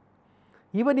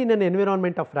 even in an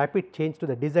environment of rapid change to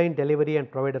the design, delivery and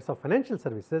providers of financial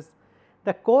services,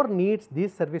 the core needs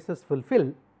these services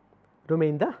fulfill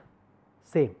remain the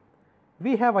same.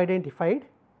 We have identified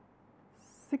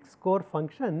 6 core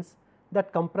functions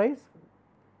that comprise,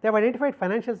 they have identified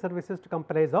financial services to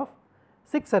comprise of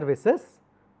 6 services.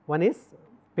 One is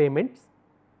payments,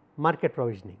 market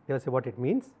provisioning, they will say what it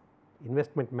means,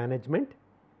 investment management,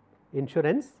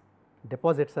 insurance,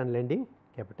 deposits and lending,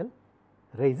 capital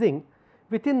raising.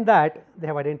 Within that they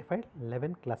have identified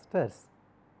 11 clusters.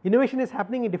 Innovation is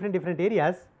happening in different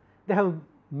areas, they have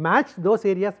matched those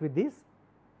areas with these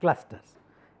clusters,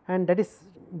 and that is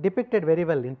depicted very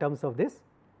well in terms of this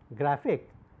graphic.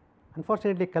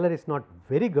 Unfortunately, color is not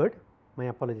very good, my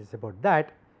apologies about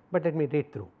that, but let me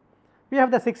read through. We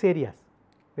have the 6 areas,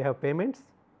 we have payments,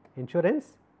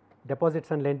 insurance,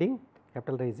 deposits and lending,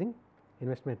 capital raising,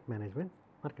 investment management,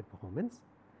 market performance.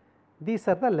 These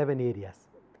are the 11 areas.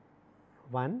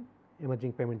 1.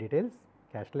 Emerging payment details,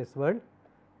 cashless world,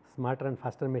 smarter and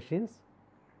faster machines,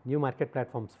 new market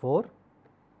platforms. 4.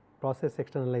 Process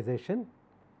externalization,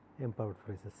 empowered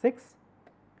phrases. 6.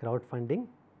 Crowdfunding,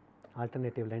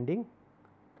 alternative lending,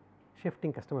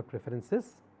 shifting customer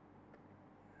preferences,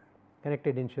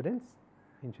 connected insurance.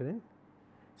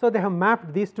 So, they have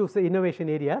mapped these 2 innovation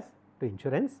areas to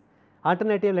insurance,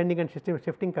 alternative lending and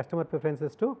shifting customer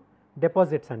preferences to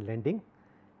deposits and lending,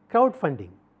 crowdfunding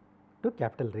to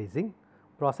capital raising,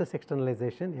 process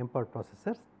externalization, empowered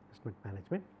processors, investment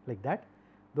management, like that.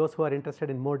 Those who are interested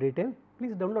in more detail,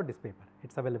 please download this paper,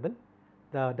 it is available.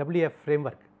 The WEF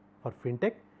framework for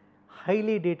Fintech,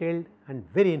 highly detailed and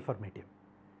very informative.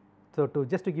 So,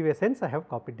 just to give you a sense, I have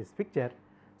copied this picture.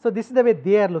 So, this is the way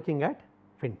they are looking at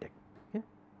Fintech. Okay.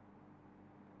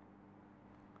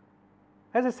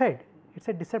 As I said, it is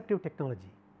a disruptive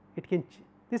technology. It can,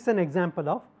 this is an example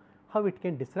of how it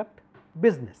can disrupt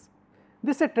business.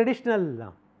 This is a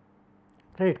traditional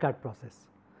credit card process.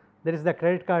 There is the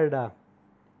credit card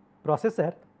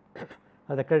processor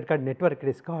or the credit card network it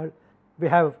is called. We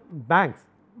have banks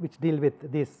which deal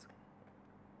with this.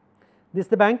 This is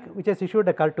the bank which has issued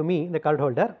a card to me, the card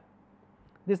holder.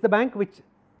 This is the bank which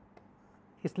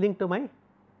is linked to my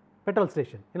petrol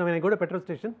station. You know, when I go to petrol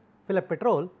station, fill up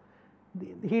petrol,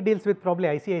 he deals with probably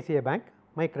ICICI Bank,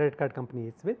 my credit card company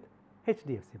is with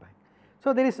HDFC Bank.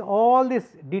 So, there is all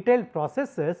these detailed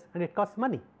processes and it costs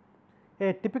money.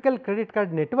 A typical credit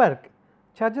card network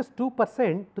charges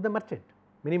 2% to the merchant.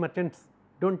 Many merchants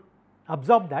do not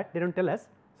absorb that, they do not tell us.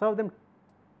 Some of them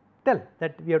tell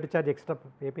that we have to charge extra,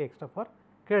 pay extra for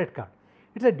credit card.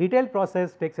 It is a detailed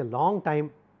process, takes a long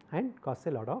time and costs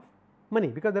a lot of money,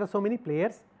 because there are so many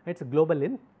players, it is global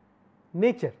in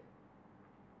nature.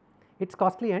 It is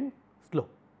costly and slow.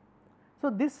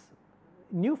 So, this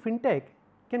new Fintech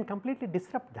can completely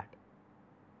disrupt that.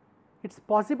 It is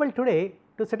possible today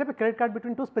to set up a credit card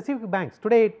between 2 specific banks.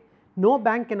 Today, no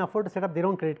bank can afford to set up their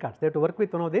own credit cards, they have to work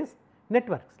with one of these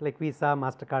networks like Visa,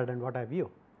 MasterCard and what have you.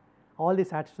 All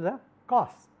this adds to the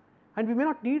costs, and we may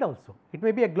not need also. It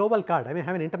may be a global card, I may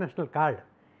have an international card,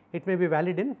 it may be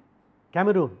valid in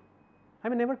Cameroon, I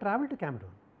may never travel to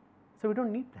Cameroon. So, we do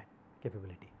not need that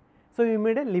capability. So, we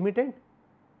made a limited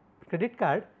credit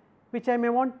card which I may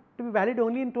want to be valid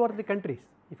only in 2 or 3 countries.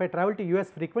 If I travel to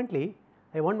US frequently,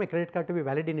 I want my credit card to be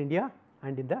valid in India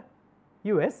and in the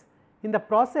US. In the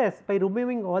process, by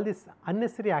removing all these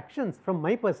unnecessary actions from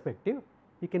my perspective,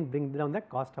 you can bring down the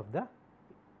cost of the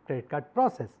credit card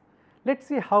process. Let us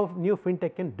see how new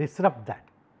Fintech can disrupt that.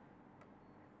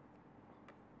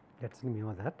 Let us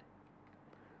remove that.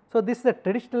 So, this is the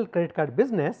traditional credit card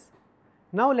business.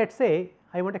 Now, let us say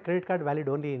I want a credit card valid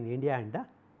only in India and the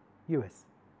US.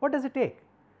 What does it take?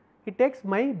 It takes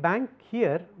my bank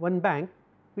here, one bank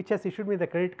which has issued me the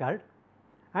credit card,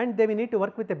 and then we need to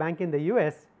work with a bank in the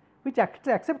US which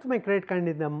accepts my credit card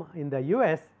in the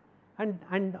US, and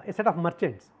a set of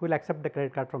merchants who will accept the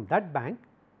credit card from that bank,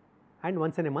 and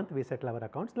once in a month we settle our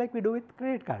accounts like we do with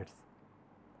credit cards.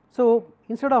 So,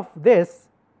 instead of this,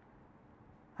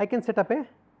 I can set up a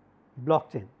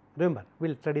blockchain. Remember, we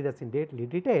will study this in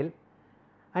detail.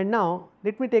 And now,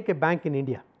 let me take a bank in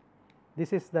India.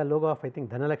 This is the logo of I think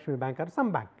Dhanalakshmi Bank or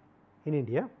some bank in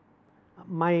India.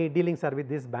 My dealings are with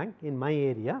this bank in my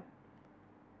area.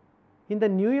 In the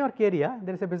New York area,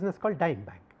 there is a business called Dime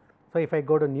Bank. So, if I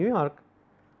go to New York,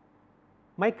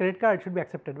 my credit card should be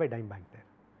accepted by Dime Bank there.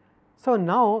 So,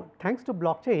 now thanks to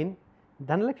blockchain,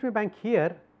 Dhanalakshmi Bank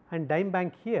here and Dime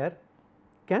Bank here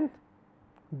can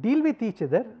deal with each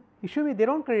other, issue with their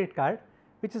own credit card,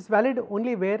 which is valid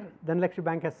only where Dhanalakshmi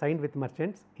Bank has signed with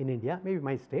merchants in India, maybe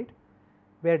my state,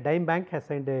 where Dime Bank has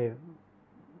signed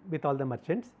with all the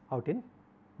merchants out in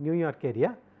New York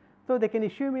area. So, they can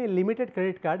issue me a limited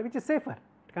credit card which is safer,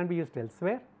 it can be used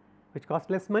elsewhere, which costs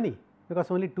less money,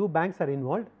 because only 2 banks are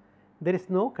involved. There is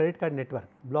no credit card network,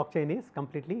 blockchain is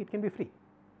completely, it can be free.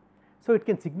 So, it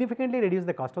can significantly reduce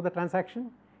the cost of the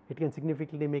transaction, it can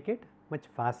significantly make it much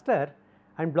faster,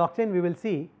 and blockchain we will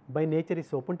see by nature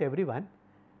is open to everyone.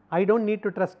 I do not need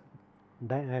to trust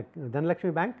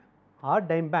Dhanalakshmi Bank or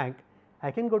Dime Bank. I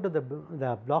can go to the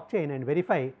blockchain and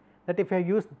verify that if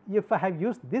I have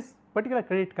used this particular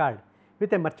credit card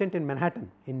with a merchant in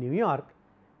Manhattan in New York,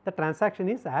 the transaction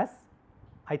is as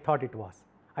I thought it was.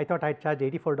 I thought I had charged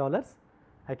 $84,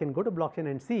 I can go to blockchain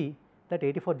and see that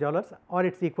 $84 or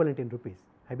its equivalent in rupees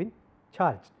have been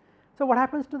charged. So, what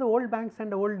happens to the old banks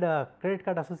and the old credit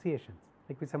card associations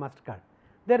like Visa, MasterCard?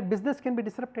 Their business can be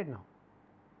disrupted now.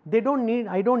 They do not need,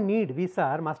 I do not need Visa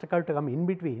or MasterCard to come in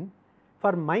between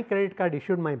for my credit card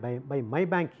issued by my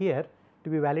bank here to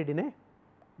be valid in a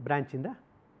branch in the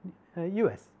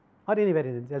US or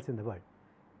anywhere else in the world.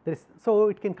 So,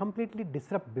 it can completely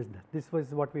disrupt business. This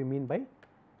was what we mean by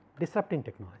disrupting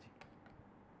technology.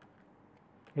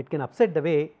 It can upset the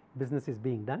way business is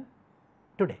being done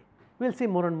today. We will see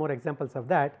more and more examples of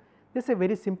that. This is a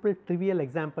very simple trivial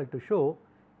example to show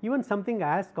even something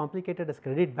as complicated as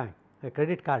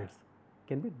credit cards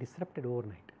can be disrupted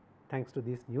overnight thanks to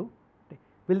these new.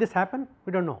 Will this happen?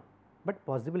 We do not know, but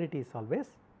possibility is always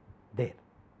there.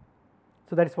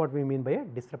 So, that is what we mean by a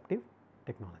disruptive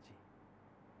technology.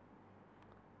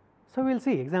 So, we will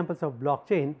see examples of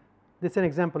blockchain. This is an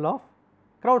example of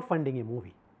crowdfunding a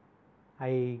movie.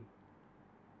 I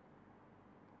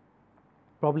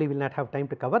probably will not have time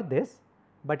to cover this,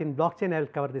 but in blockchain I will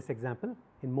cover this example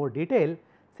in more detail.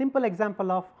 Simple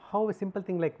example of how a simple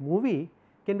thing like movie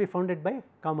can be funded by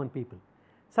common people.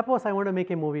 Suppose I want to make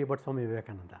a movie about Swami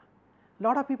Vivekananda.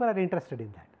 Lot of people are interested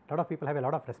in that. Lot of people have a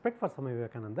lot of respect for Swami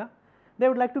Vivekananda. They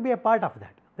would like to be a part of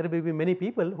that. There will be many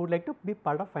people who would like to be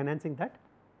part of financing that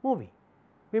movie.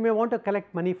 We may want to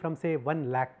collect money from say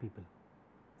 1 lakh people,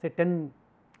 say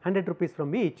 100 rupees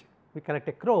from each, we collect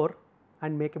a crore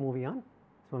and make a movie on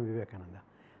Swami Vivekananda.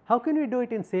 How can we do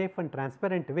it in safe and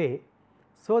transparent way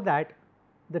so that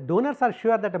the donors are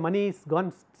sure that the money is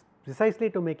gone precisely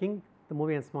to making the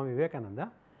movie on Swami Vivekananda,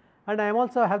 and I am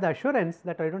also have the assurance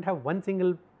that I do not have one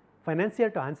single financier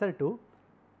to answer to.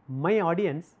 My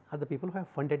audience are the people who have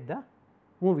funded the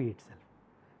movie itself.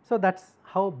 So, that is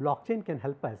how blockchain can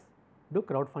help us do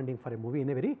crowdfunding for a movie in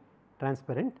a very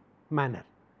transparent manner.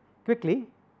 Quickly,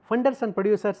 funders and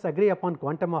producers agree upon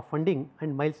quantum of funding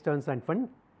and milestones and fund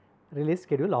release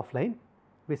schedule offline.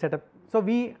 We set up. So,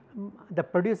 the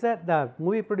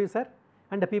movie producer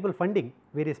and the people funding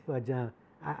various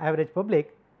average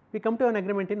public, we come to an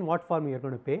agreement in what form we are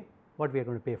going to pay, what we are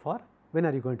going to pay for, when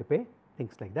are you going to pay,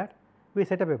 things like that. We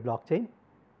set up a blockchain,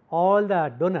 all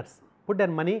the donors put their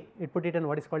money, put it in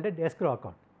what is called a escrow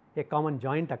account, a common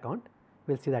joint account,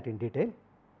 we will see that in detail.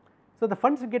 So, the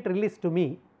funds get released to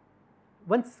me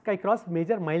once I cross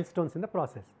major milestones in the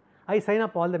process. I sign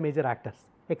up all the major actors,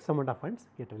 X amount of funds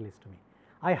get released to me.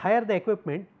 I hire the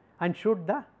equipment and shoot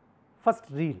the first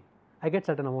reel, I get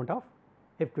certain amount of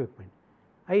equipment.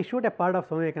 I shoot a part of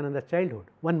Swami Vivekananda's childhood,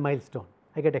 one milestone,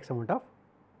 I get X amount of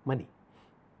money.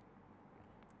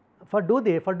 For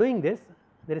doing this,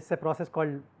 there is a process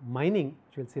called mining,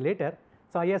 which we will see later.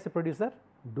 So, I as a producer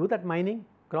do that mining,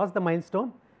 cross the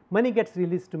milestone, money gets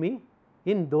released to me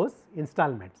in those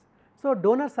installments. So,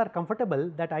 donors are comfortable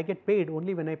that I get paid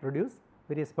only when I produce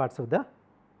various parts of the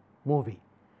movie,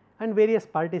 and various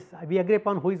parties we agree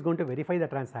upon who is going to verify the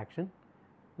transaction,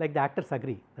 like the actors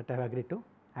agree that I have agreed to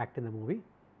act in the movie,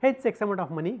 hence X amount of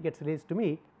money gets released to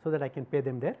me so that I can pay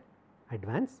them their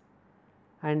advance,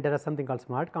 and there are something called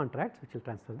smart contracts which will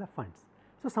transfer the funds.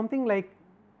 So, something like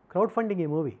crowdfunding a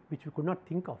movie which we could not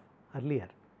think of earlier,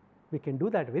 we can do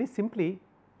that very simply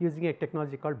using a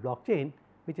technology called blockchain,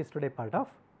 which is today part of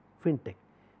Fintech.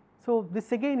 So,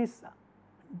 this again is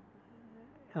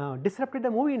disrupted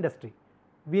the movie industry.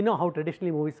 We know how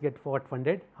traditionally movies get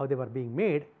funded, how they were being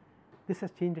made. This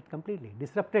has changed it completely,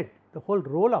 disrupted the whole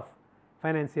role of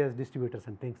financiers, distributors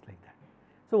and things like that.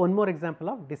 So, one more example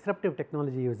of disruptive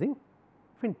technology using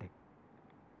Fintech.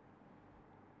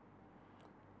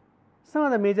 Some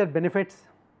of the major benefits,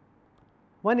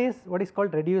 one is what is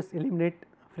called reduce, eliminate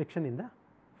friction in the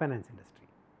finance industry.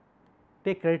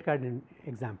 Take credit card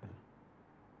example.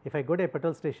 If I go to a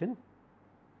petrol station,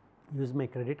 use my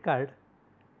credit card,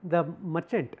 the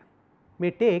merchant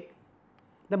may take,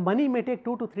 the money may take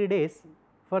 2 to 3 days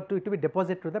for to be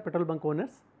deposited to the petrol bunk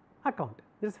owner's account.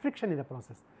 There is friction in the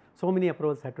process. So many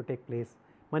approvals have to take place,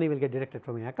 money will get deducted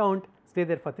from my account, stay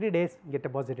there for 3 days, get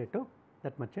deposited to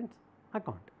that merchant's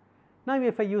account. Now,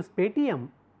 if I use Paytm,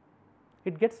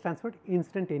 it gets transferred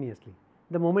instantaneously.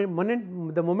 The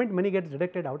moment money gets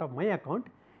deducted out of my account,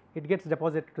 it gets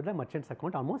deposited to the merchant's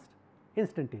account almost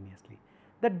instantaneously.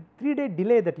 That 3-day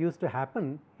delay that used to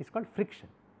happen is called friction.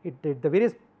 The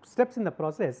various steps in the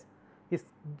process is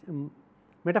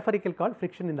metaphorical called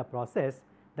friction in the process,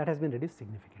 that has been reduced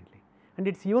significantly, and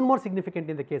it is even more significant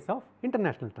in the case of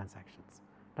international transactions.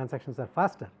 Transactions are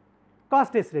faster,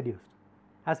 cost is reduced.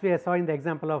 As we saw in the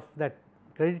example of that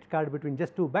credit card between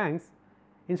just 2 banks,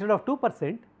 instead of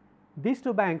 2%, these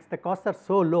 2 banks, the costs are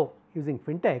so low using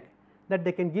Fintech that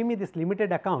they can give me this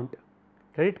limited account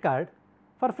credit card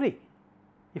for free.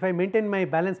 If I maintain my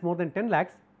balance more than 10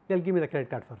 lakhs, they will give me the credit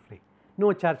card for free,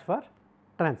 no charge for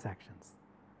transactions.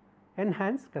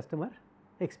 Enhance customer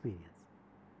experience.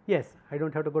 Yes, I do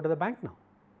not have to go to the bank now.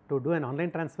 To do an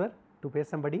online transfer, to pay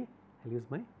somebody, I will use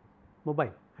my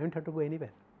mobile, I do not have to go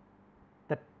anywhere.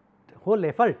 That whole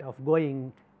effort of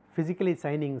going, physically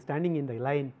signing, standing in the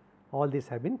line, all these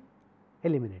have been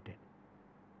eliminated.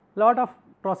 Lot of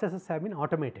processes have been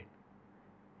automated.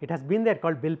 It has been there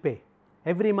called bill pay.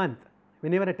 Every month,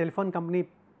 whenever a telephone company,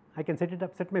 I can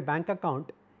set my bank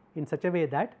account in such a way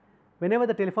that whenever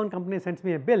the telephone company sends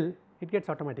me a bill, it gets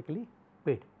automatically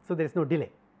paid. So, there is no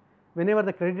delay. Whenever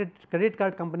the credit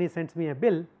card company sends me a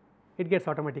bill, it gets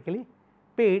automatically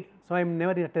paid. So, I am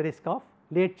never at a risk of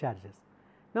late charges.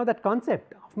 Now, that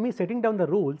concept of me setting down the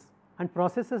rules and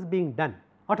processes being done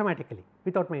automatically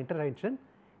without my intervention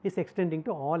is extending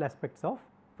to all aspects of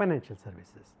financial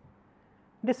services.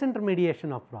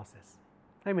 Disintermediation of process,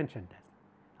 I mentioned that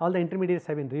all the intermediaries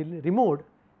have been removed,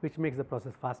 which makes the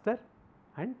process faster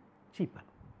and cheaper.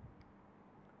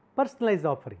 Personalized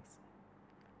offerings.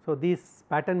 So, these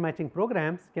pattern matching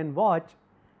programs can watch,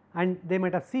 and they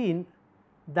might have seen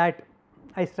that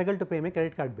I struggle to pay my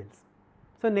credit card bills.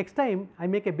 So, next time I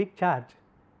make a big charge,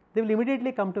 they will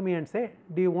immediately come to me and say,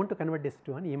 do you want to convert this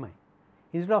to an EMI?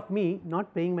 Instead of me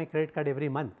not paying my credit card every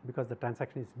month because the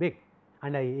transaction is big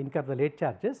and I incur the late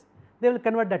charges, they will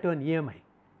convert that to an EMI.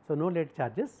 So, no late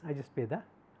charges, I just pay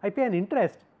I pay an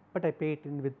interest, but I pay it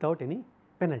without any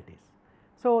penalties.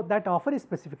 So, that offer is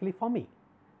specifically for me.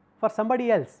 For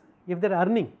somebody else, if their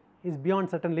earning is beyond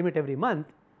certain limit every month,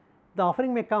 the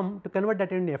offering may come to convert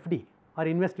that into FD or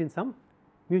invest in some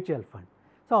mutual fund.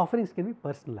 So, offerings can be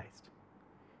personalized.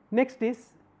 Next is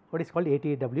what is called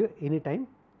ATAW, anytime,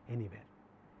 anywhere.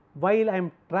 While I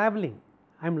am traveling,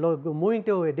 I am moving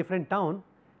to a different town,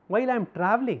 while I am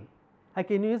traveling, I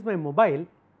can use my mobile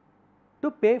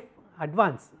to pay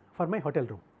advance for my hotel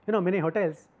room. You know, many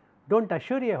hotels do not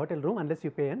assure you a hotel room unless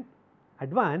you pay an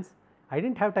advance. I did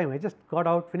not have time, I just got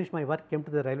out, finished my work, came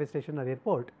to the railway station or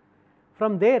airport.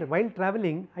 From there, while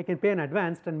traveling, I can pay an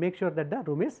advance and make sure that the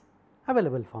room is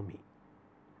available for me.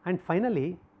 And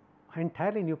finally,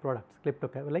 entirely new products like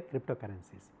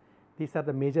cryptocurrencies. These are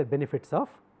the major benefits of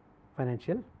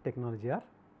financial technology or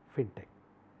Fintech.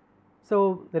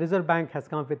 So, the Reserve Bank has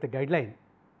come up with a guideline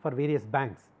for various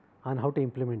banks on how to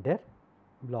implement their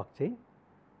blockchain.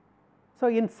 So,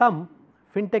 in sum,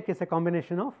 Fintech is a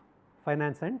combination of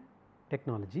finance and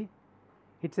technology.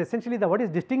 It is essentially what is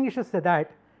distinguishes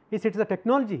that is it is a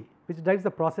technology which drives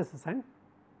the processes and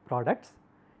products.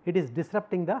 It is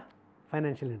disrupting the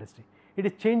financial industry. It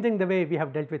is changing the way we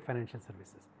have dealt with financial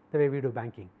services, the way we do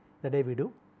banking, the way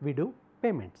we do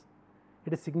payments.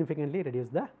 It has significantly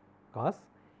reduced the cost,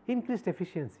 increased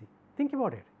efficiency. Think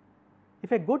about it.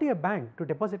 If I go to a bank to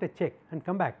deposit a check and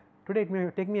come back, today it may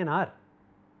take me an hour.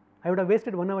 I would have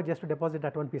wasted 1 hour just to deposit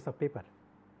that one piece of paper.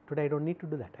 Today I do not need to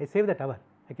do that. I save that hour.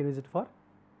 I can use it for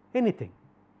anything.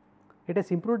 It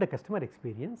has improved the customer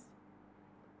experience.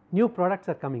 New products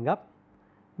are coming up,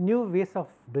 new ways of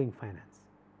doing finance.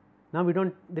 Now,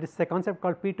 there is a concept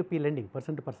called P2P lending,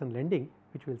 person to person lending,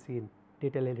 which we will see in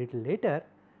detail a little later.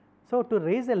 So, to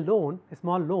raise a loan, a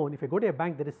small loan, if I go to a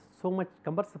bank, there is so much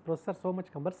cumbersome process, so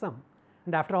much cumbersome,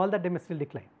 and after all that they may still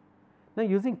decline. Now,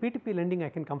 using P2P lending, I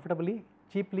can comfortably,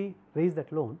 cheaply raise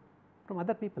that loan from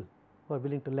other people who are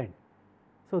willing to lend.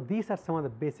 So, these are some of the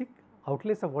basic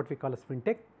outlays of what we call as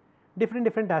Fintech.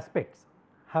 Different aspects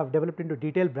have developed into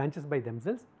detailed branches by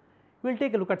themselves. We will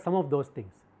take a look at some of those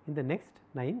things in the next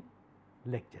 9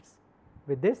 lectures.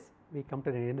 With this, we come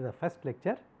to the end of the first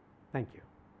lecture. Thank you.